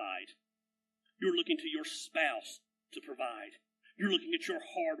to provide. You're looking to your spouse to provide. You're looking at your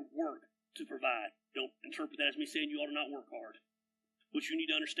hard work to provide. Don't interpret that as me saying you ought to not work hard. But you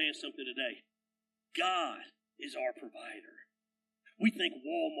need to understand something today. God is our provider. We think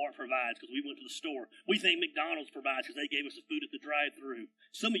Walmart provides because we went to the store. We think McDonald's provides because they gave us the food at the drive-thru.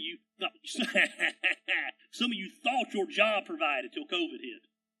 Some of you thought your job provided till COVID hit.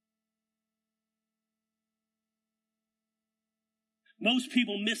 Most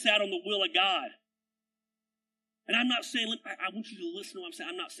people miss out on the will of God. And I'm not saying, I want you to listen to what I'm saying.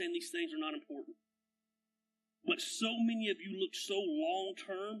 I'm not saying these things are not important. But so many of you look so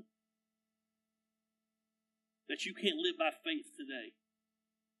long-term that you can't live by faith today.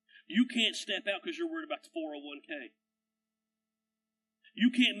 You can't step out because you're worried about the 401k.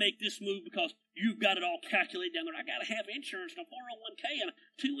 You can't make this move because you've got it all calculated down there. I got to have insurance and a 401k and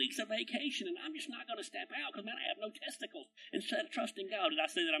 2 weeks of vacation, and I'm just not going to step out because, man, I have no testicles. Instead of trusting God, did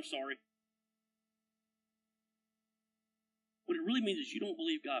I say that? I'm sorry. What it really means is you don't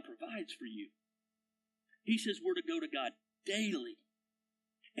believe God provides for you. He says we're to go to God daily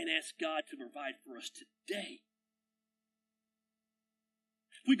and ask God to provide for us today.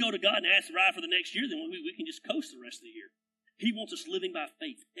 If we go to God and ask to provide for the next year, then we can just coast the rest of the year. He wants us living by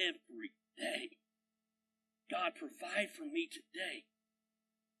faith every day. God, provide for me today.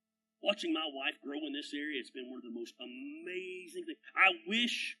 Watching my wife grow in this area, it's been one of the most amazing things. I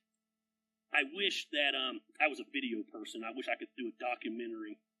wish that I was a video person. I wish I could do a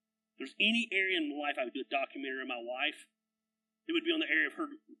documentary. If there's any area in my life I would do a documentary on my wife, it would be on the area of her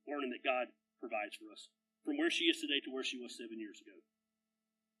learning that God provides for us. From where she is today to where she was 7 years ago.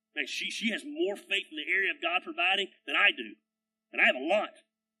 Man, she has more faith in the area of God providing than I do. And I have a lot.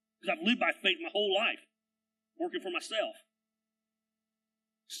 Because I've lived by faith my whole life. Working for myself.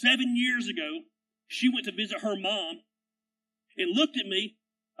 7 years ago, she went to visit her mom and looked at me,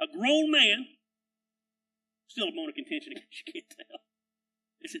 a grown man, still a bone of contention, you can't tell.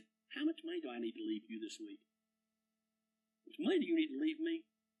 They said, how much money do I need to leave you this week? How much money do you need to leave me?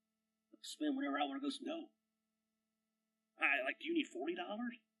 I'll spend whatever I want to go. No. Do you need $40?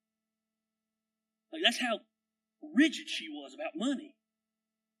 That's how rigid she was about money.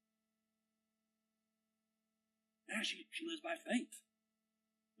 Now she lives by faith.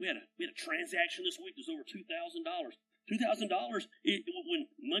 We had a transaction this week that was over $2,000. $2,000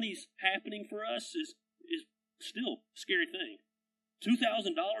 when money's happening for us is still a scary thing.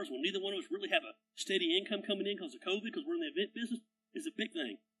 $2,000 when neither one of us really have a steady income coming in because of COVID, because we're in the event business, is a big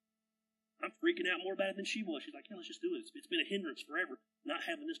thing. I'm freaking out more about it than she was. She's like, yeah, let's just do it. It's been a hindrance forever not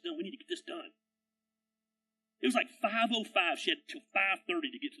having this done. We need to get this done. It was like 5:05. She had till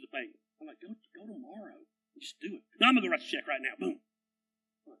 5:30 to get to the bank. I'm like, go tomorrow. Just do it. Now I'm going to go write the check right now. Boom.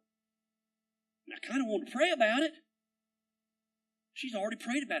 And I kind of want to pray about it. She's already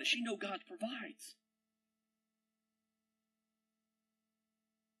prayed about it. She knows God provides.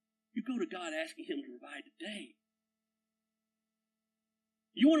 You go to God asking Him to provide today.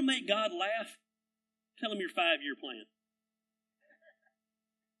 You want to make God laugh? Tell Him your 5-year plan.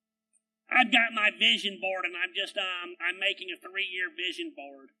 I've got my vision board and I'm making a 3-year vision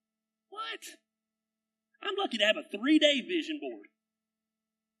board. What? I'm lucky to have a 3-day vision board.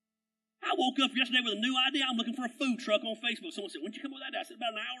 I woke up yesterday with a new idea. I'm looking for a food truck on Facebook. Someone said, "When'd you come up with that?" I said,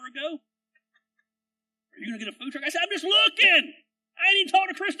 "About an hour ago." "Are you going to get a food truck?" I said, "I'm just looking. I ain't even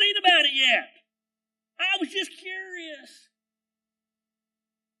talked to Christine about it yet. I was just curious."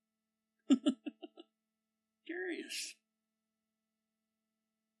 Curious.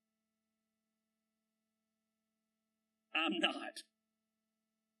 I'm not.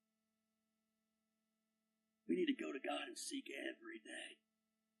 We need to go to God and seek every day.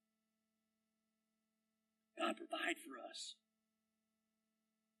 God, provide for us.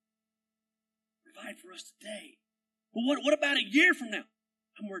 Provide for us today. But what about a year from now?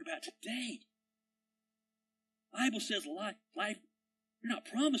 I'm worried about today. The Bible says life, you're not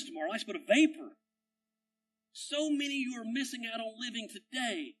promised tomorrow. Life's but a vapor. So many of you are missing out on living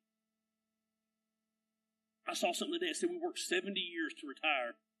today. I saw something today that said we worked 70 years to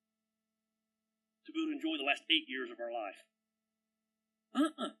retire to be able to enjoy the last 8 years of our life.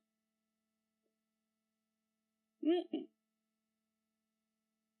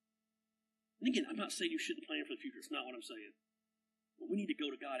 And again, I'm not saying you shouldn't plan for the future. It's not what I'm saying. But we need to go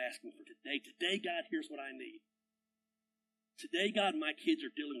to God asking for today. Today, God, here's what I need. Today, God, my kids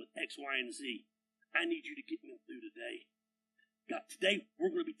are dealing with X, Y, and Z. I need you to get me through today. God, today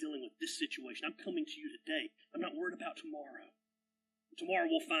we're going to be dealing with this situation. I'm coming to you today. I'm not worried about tomorrow. Tomorrow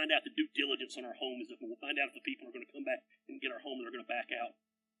we'll find out the due diligence on our home is up, and we'll find out if the people are going to come back and get our home and they're going to back out.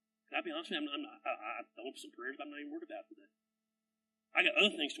 Can I be honest with you? I hope some prayers, but I'm not even worried about today. I got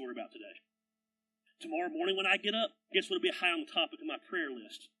other things to worry about today. Tomorrow morning when I get up, guess what will be high on the topic of my prayer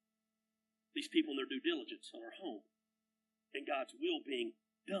list? These people and their due diligence on our home and God's will being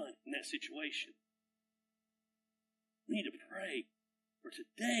done in that situation. We need to pray for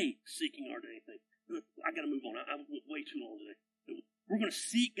today, seeking our day thing. I got to move on. I went way too long today. We're going to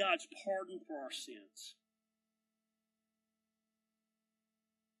seek God's pardon for our sins.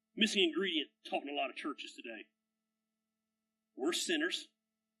 Missing ingredient taught in a lot of churches today. We're sinners.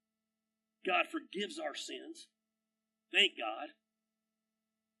 God forgives our sins. Thank God.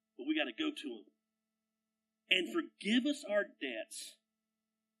 But we got to go to Him. And forgive us our debts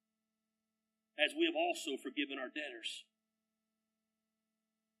as we have also forgiven our debtors.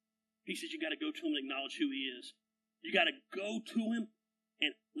 He says you got to go to Him and acknowledge who He is. You got to go to Him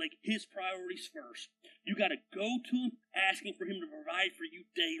and make His priorities first. You got to go to Him asking for Him to provide for you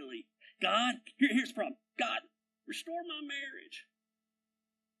daily. God, here's the problem. God, restore my marriage.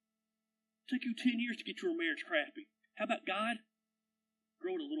 It took you 10 years to get your marriage crappy. How about God?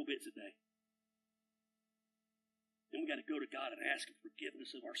 Grow it a little bit today. Then we got to go to God and ask Him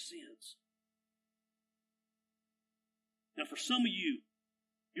forgiveness of our sins. Now, for some of you,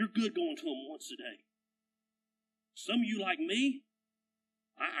 you're good going to Him once a day. Some of you, like me,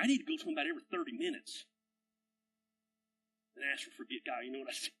 I need to go to Him about every 30 minutes and ask for forgiveness. God, you know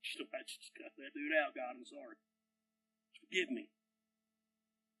what I said? I just cut that dude out, God. I'm sorry. Forgive me.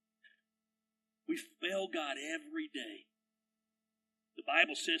 We fail God every day. The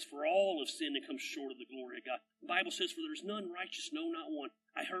Bible says, for all have sinned and come short of the glory of God. The Bible says, for there is none righteous, no, not one.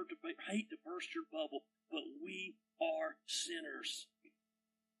 I hate to burst your bubble, but we are sinners.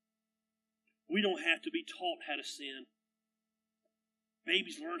 We don't have to be taught how to sin.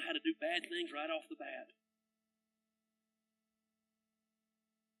 Babies learn how to do bad things right off the bat.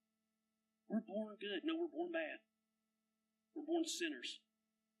 We're born good. No, we're born bad. We're born sinners.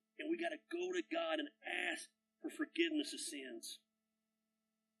 And we got to go to God and ask for forgiveness of sins.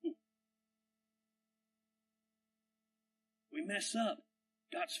 We mess up.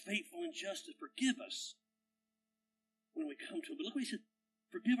 God's faithful and just to forgive us when we come to Him. But look what He said.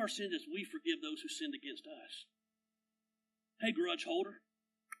 Forgive our sins as we forgive those who sinned against us. Hey, grudge holder.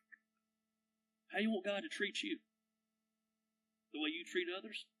 How you want God to treat you? The way you treat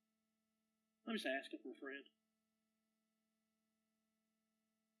others? I'm just asking for a friend.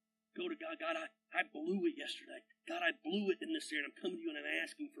 Go to God. God, I blew it yesterday. God, I blew it in this area, and I'm coming to you and I'm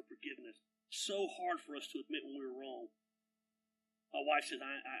asking for forgiveness. So hard for us to admit when we were wrong. My wife says,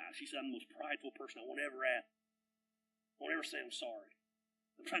 she said, I'm the most prideful person I won't ever say I'm sorry.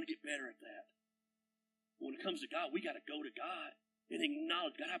 I'm trying to get better at that. But when it comes to God, we got to go to God and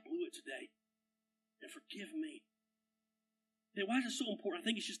acknowledge, God, I blew it today. And forgive me. Now, why is it so important? I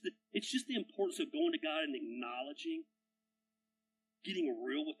think it's just the importance of going to God and acknowledging, getting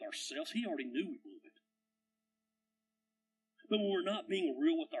real with ourselves. He already knew we blew it. But when we're not being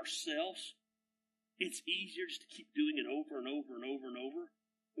real with ourselves, it's easier just to keep doing it over and over and over and over.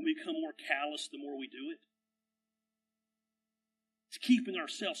 And we become more callous the more we do it. It's keeping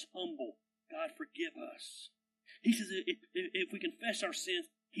ourselves humble. God, forgive us. He says if we confess our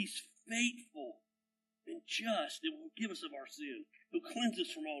sins, He's faithful and just and will give us of our sin. He'll cleanse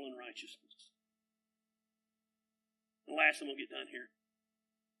us from all unrighteousness. The last, I'm going to get done here.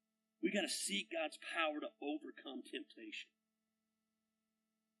 We got to seek God's power to overcome temptation.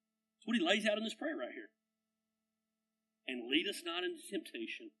 That's what He lays out in this prayer right here. And lead us not into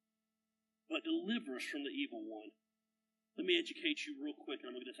temptation, but deliver us from the evil one. Let me educate you real quick, and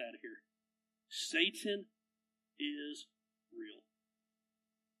I'm going to get this out of here. Satan is real.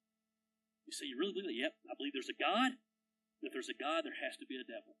 You say, you really believe that? Yep, I believe there's a God. And if there's a God, there has to be a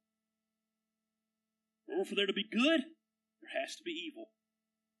devil. In order for there to be good, there has to be evil.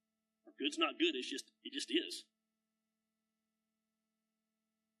 Or good's not good, it just is.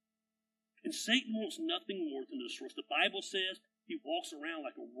 And Satan wants nothing more than to destroy us. The Bible says he walks around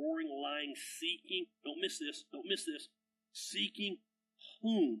like a roaring lion seeking, don't miss this, seeking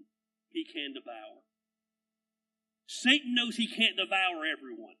whom he can devour. Satan knows he can't devour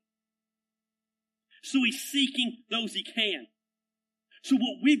everyone. So he's seeking those he can. So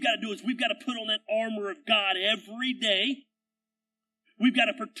what we've got to do is we've got to put on that armor of God every day. We've got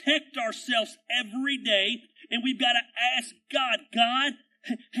to protect ourselves every day. And we've got to ask God, God,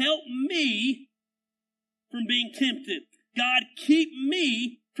 help me from being tempted. God, keep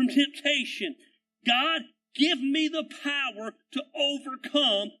me from temptation. God, give me the power to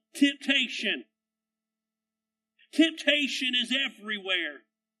overcome temptation. Temptation is everywhere.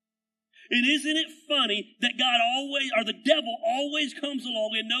 And isn't it funny that God always, or the devil always comes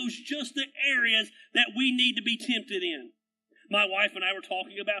along and knows just the areas that we need to be tempted in? My wife and I were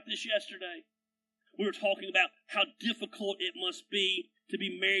talking about this yesterday. We were talking about how difficult it must be to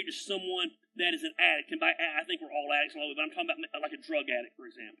be married to someone that is an addict. And by I think we're all addicts, but I'm talking about like a drug addict, for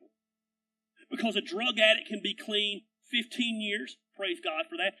example. Because a drug addict can be clean 15 years. Praise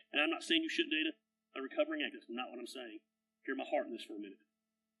God for that. And I'm not saying you shouldn't date a recovering addict. That's not what I'm saying. Hear my heart in this for a minute.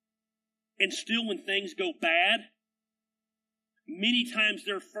 And still when things go bad, many times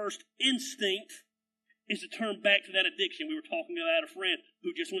their first instinct is to turn back to that addiction. We were talking about a friend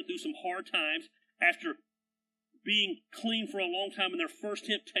who just went through some hard times after being clean for a long time, and their first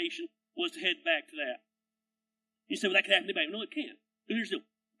temptation was to head back to that. You say, well, that could happen to anybody. No, it can't. But here's the deal.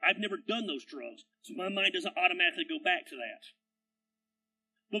 I've never done those drugs, so my mind doesn't automatically go back to that.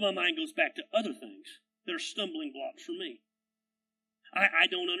 But my mind goes back to other things that are stumbling blocks for me. I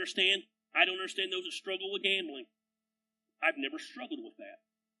don't understand. I don't understand those that struggle with gambling. I've never struggled with that,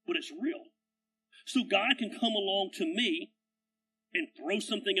 but it's real. So God can come along to me and throw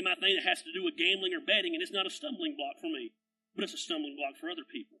something in my thing that has to do with gambling or betting, and it's not a stumbling block for me, but it's a stumbling block for other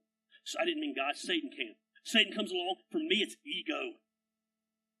people. So I didn't mean God, Satan can. Satan comes along, for me it's ego.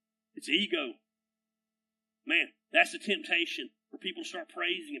 It's ego. Man, that's the temptation for people to start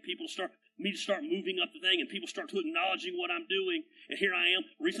praising and people to start moving up the thing and people start to acknowledging what I'm doing. And here I am.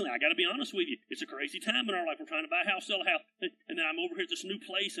 Recently, I got to be honest with you. It's a crazy time in our life. We're trying to buy a house, sell a house. And then I'm over here at this new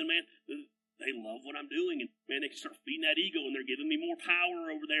place and man, they love what I'm doing. And man, they can start feeding that ego and they're giving me more power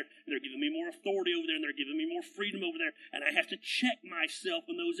over there. And they're giving me more authority over there. And they're giving me more freedom over there. And I have to check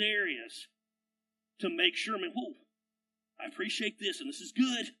myself in those areas to make sure, man, whoa, I appreciate this and this is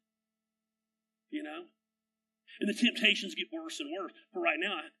good. You know? And the temptations get worse and worse. For right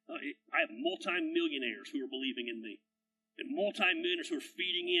now, I have multi-millionaires who are believing in me. And multi-millionaires who are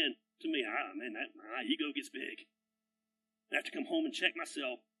feeding in to me. My ego gets big. I have to come home and check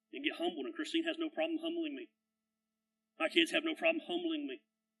myself and get humbled. And Christine has no problem humbling me. My kids have no problem humbling me.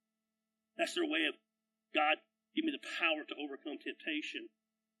 That's their way of, God, give me the power to overcome temptation.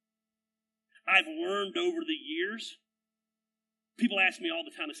 I've learned over the years, people ask me all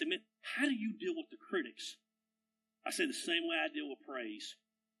the time, they say, man, how do you deal with the critics? I say the same way I deal with praise.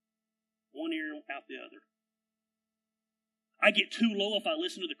 One ear out the other. I get too low if I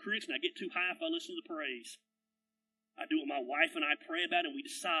listen to the critics, and I get too high if I listen to the praise. I do what my wife and I pray about, and we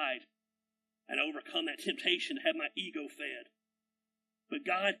decide and overcome that temptation to have my ego fed. But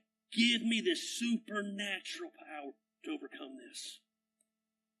God, give me this supernatural power to overcome this.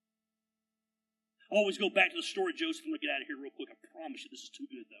 I always go back to the story of Joseph. I'm going to get out of here real quick. I promise you this is too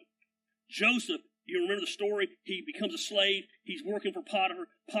good, though. Joseph, you remember the story? He becomes a slave. He's working for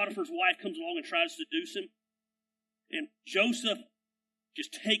Potiphar. Potiphar's wife comes along and tries to seduce him. And Joseph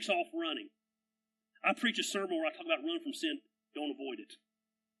just takes off running. I preach a sermon where I talk about run from sin. Don't avoid it.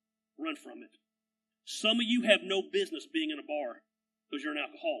 Run from it. Some of you have no business being in a bar because you're an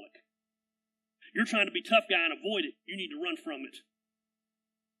alcoholic. You're trying to be a tough guy and avoid it. You need to run from it.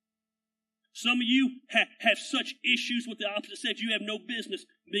 Some of you have such issues with the opposite sex, you have no business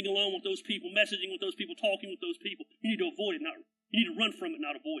being alone with those people, messaging with those people, talking with those people. You need to avoid it. You need to run from it,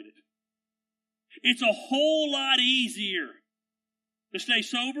 not avoid it. It's a whole lot easier to stay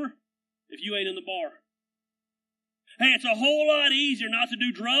sober if you ain't in the bar. Hey, it's a whole lot easier not to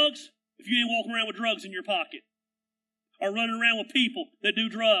do drugs if you ain't walking around with drugs in your pocket or running around with people that do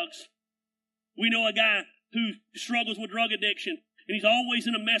drugs. We know a guy who struggles with drug addiction, and he's always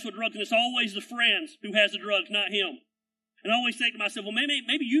in a mess with drugs, and it's always the friends who has the drugs, not him. And I always think to myself, well,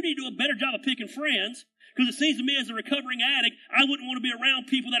 maybe you need to do a better job of picking friends, because it seems to me as a recovering addict, I wouldn't want to be around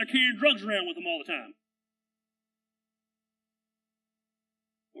people that are carrying drugs around with them all the time.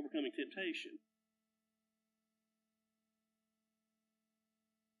 Overcoming temptation.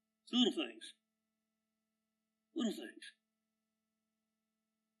 It's little things. Little things.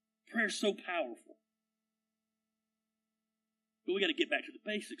 Prayer is so powerful. But we got to get back to the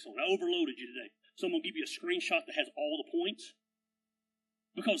basics on it. I overloaded you today. So I'm going to give you a screenshot that has all the points.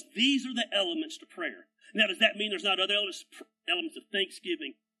 Because these are the elements to prayer. Now, does that mean there's not other elements? Elements of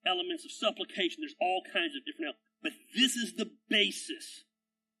thanksgiving, elements of supplication. There's all kinds of different elements. But this is the basis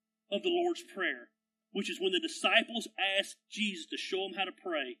of the Lord's Prayer, which is when the disciples asked Jesus to show them how to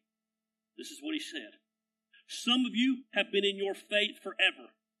pray, this is what he said. Some of you have been in your faith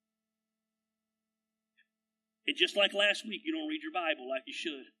forever. And just like last week, you don't read your Bible like you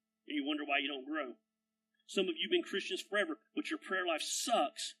should, and you wonder why you don't grow. Some of you have been Christians forever, but your prayer life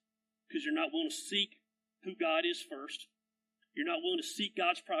sucks because you're not willing to seek who God is first. You're not willing to seek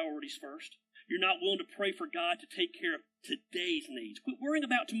God's priorities first. You're not willing to pray for God to take care of today's needs. Quit worrying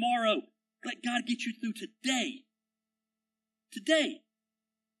about tomorrow. Let God get you through today. Today.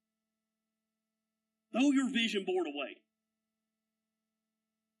 Throw your vision board away.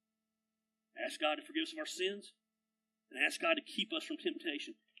 Ask God to forgive us of our sins, and ask God to keep us from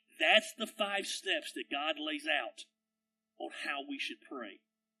temptation. That's the 5 steps that God lays out on how we should pray.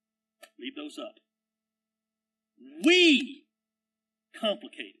 Leave those up. We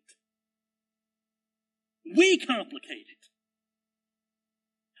complicate it. We complicate it.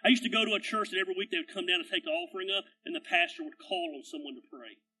 I used to go to a church that every week they would come down and take the offering up, and the pastor would call on someone to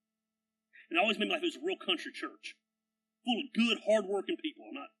pray. And it always made me like it was a real country church, full of good, hard-working people.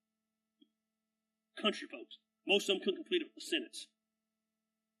 I'm not country folks. Most of them couldn't complete a sentence.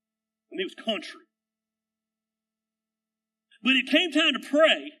 I mean, it was country. But it came time to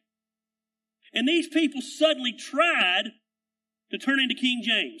pray, and these people suddenly tried to turn into King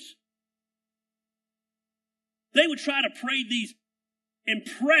James. They would try to pray these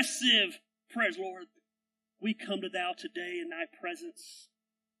impressive prayers. Lord, we come to thou today in thy presence,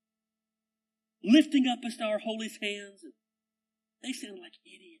 lifting up us to our holiest hands. And they sound like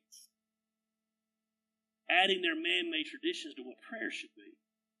idiots, adding their man-made traditions to what prayer should be.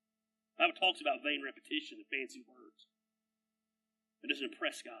 The Bible talks about vain repetition and fancy words. It doesn't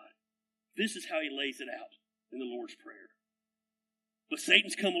impress God. This is how he lays it out in the Lord's Prayer. But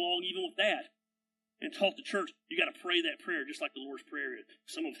Satan's come along even with that and taught the church, you got to pray that prayer just like the Lord's Prayer is.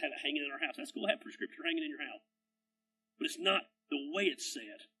 Some of us have it hanging in our house. That's cool, have scripture hanging in your house. But it's not the way it's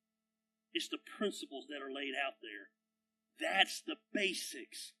said. It's the principles that are laid out there. That's the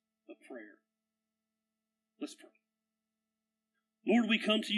basics of prayer. Let's pray. Lord, we come to you.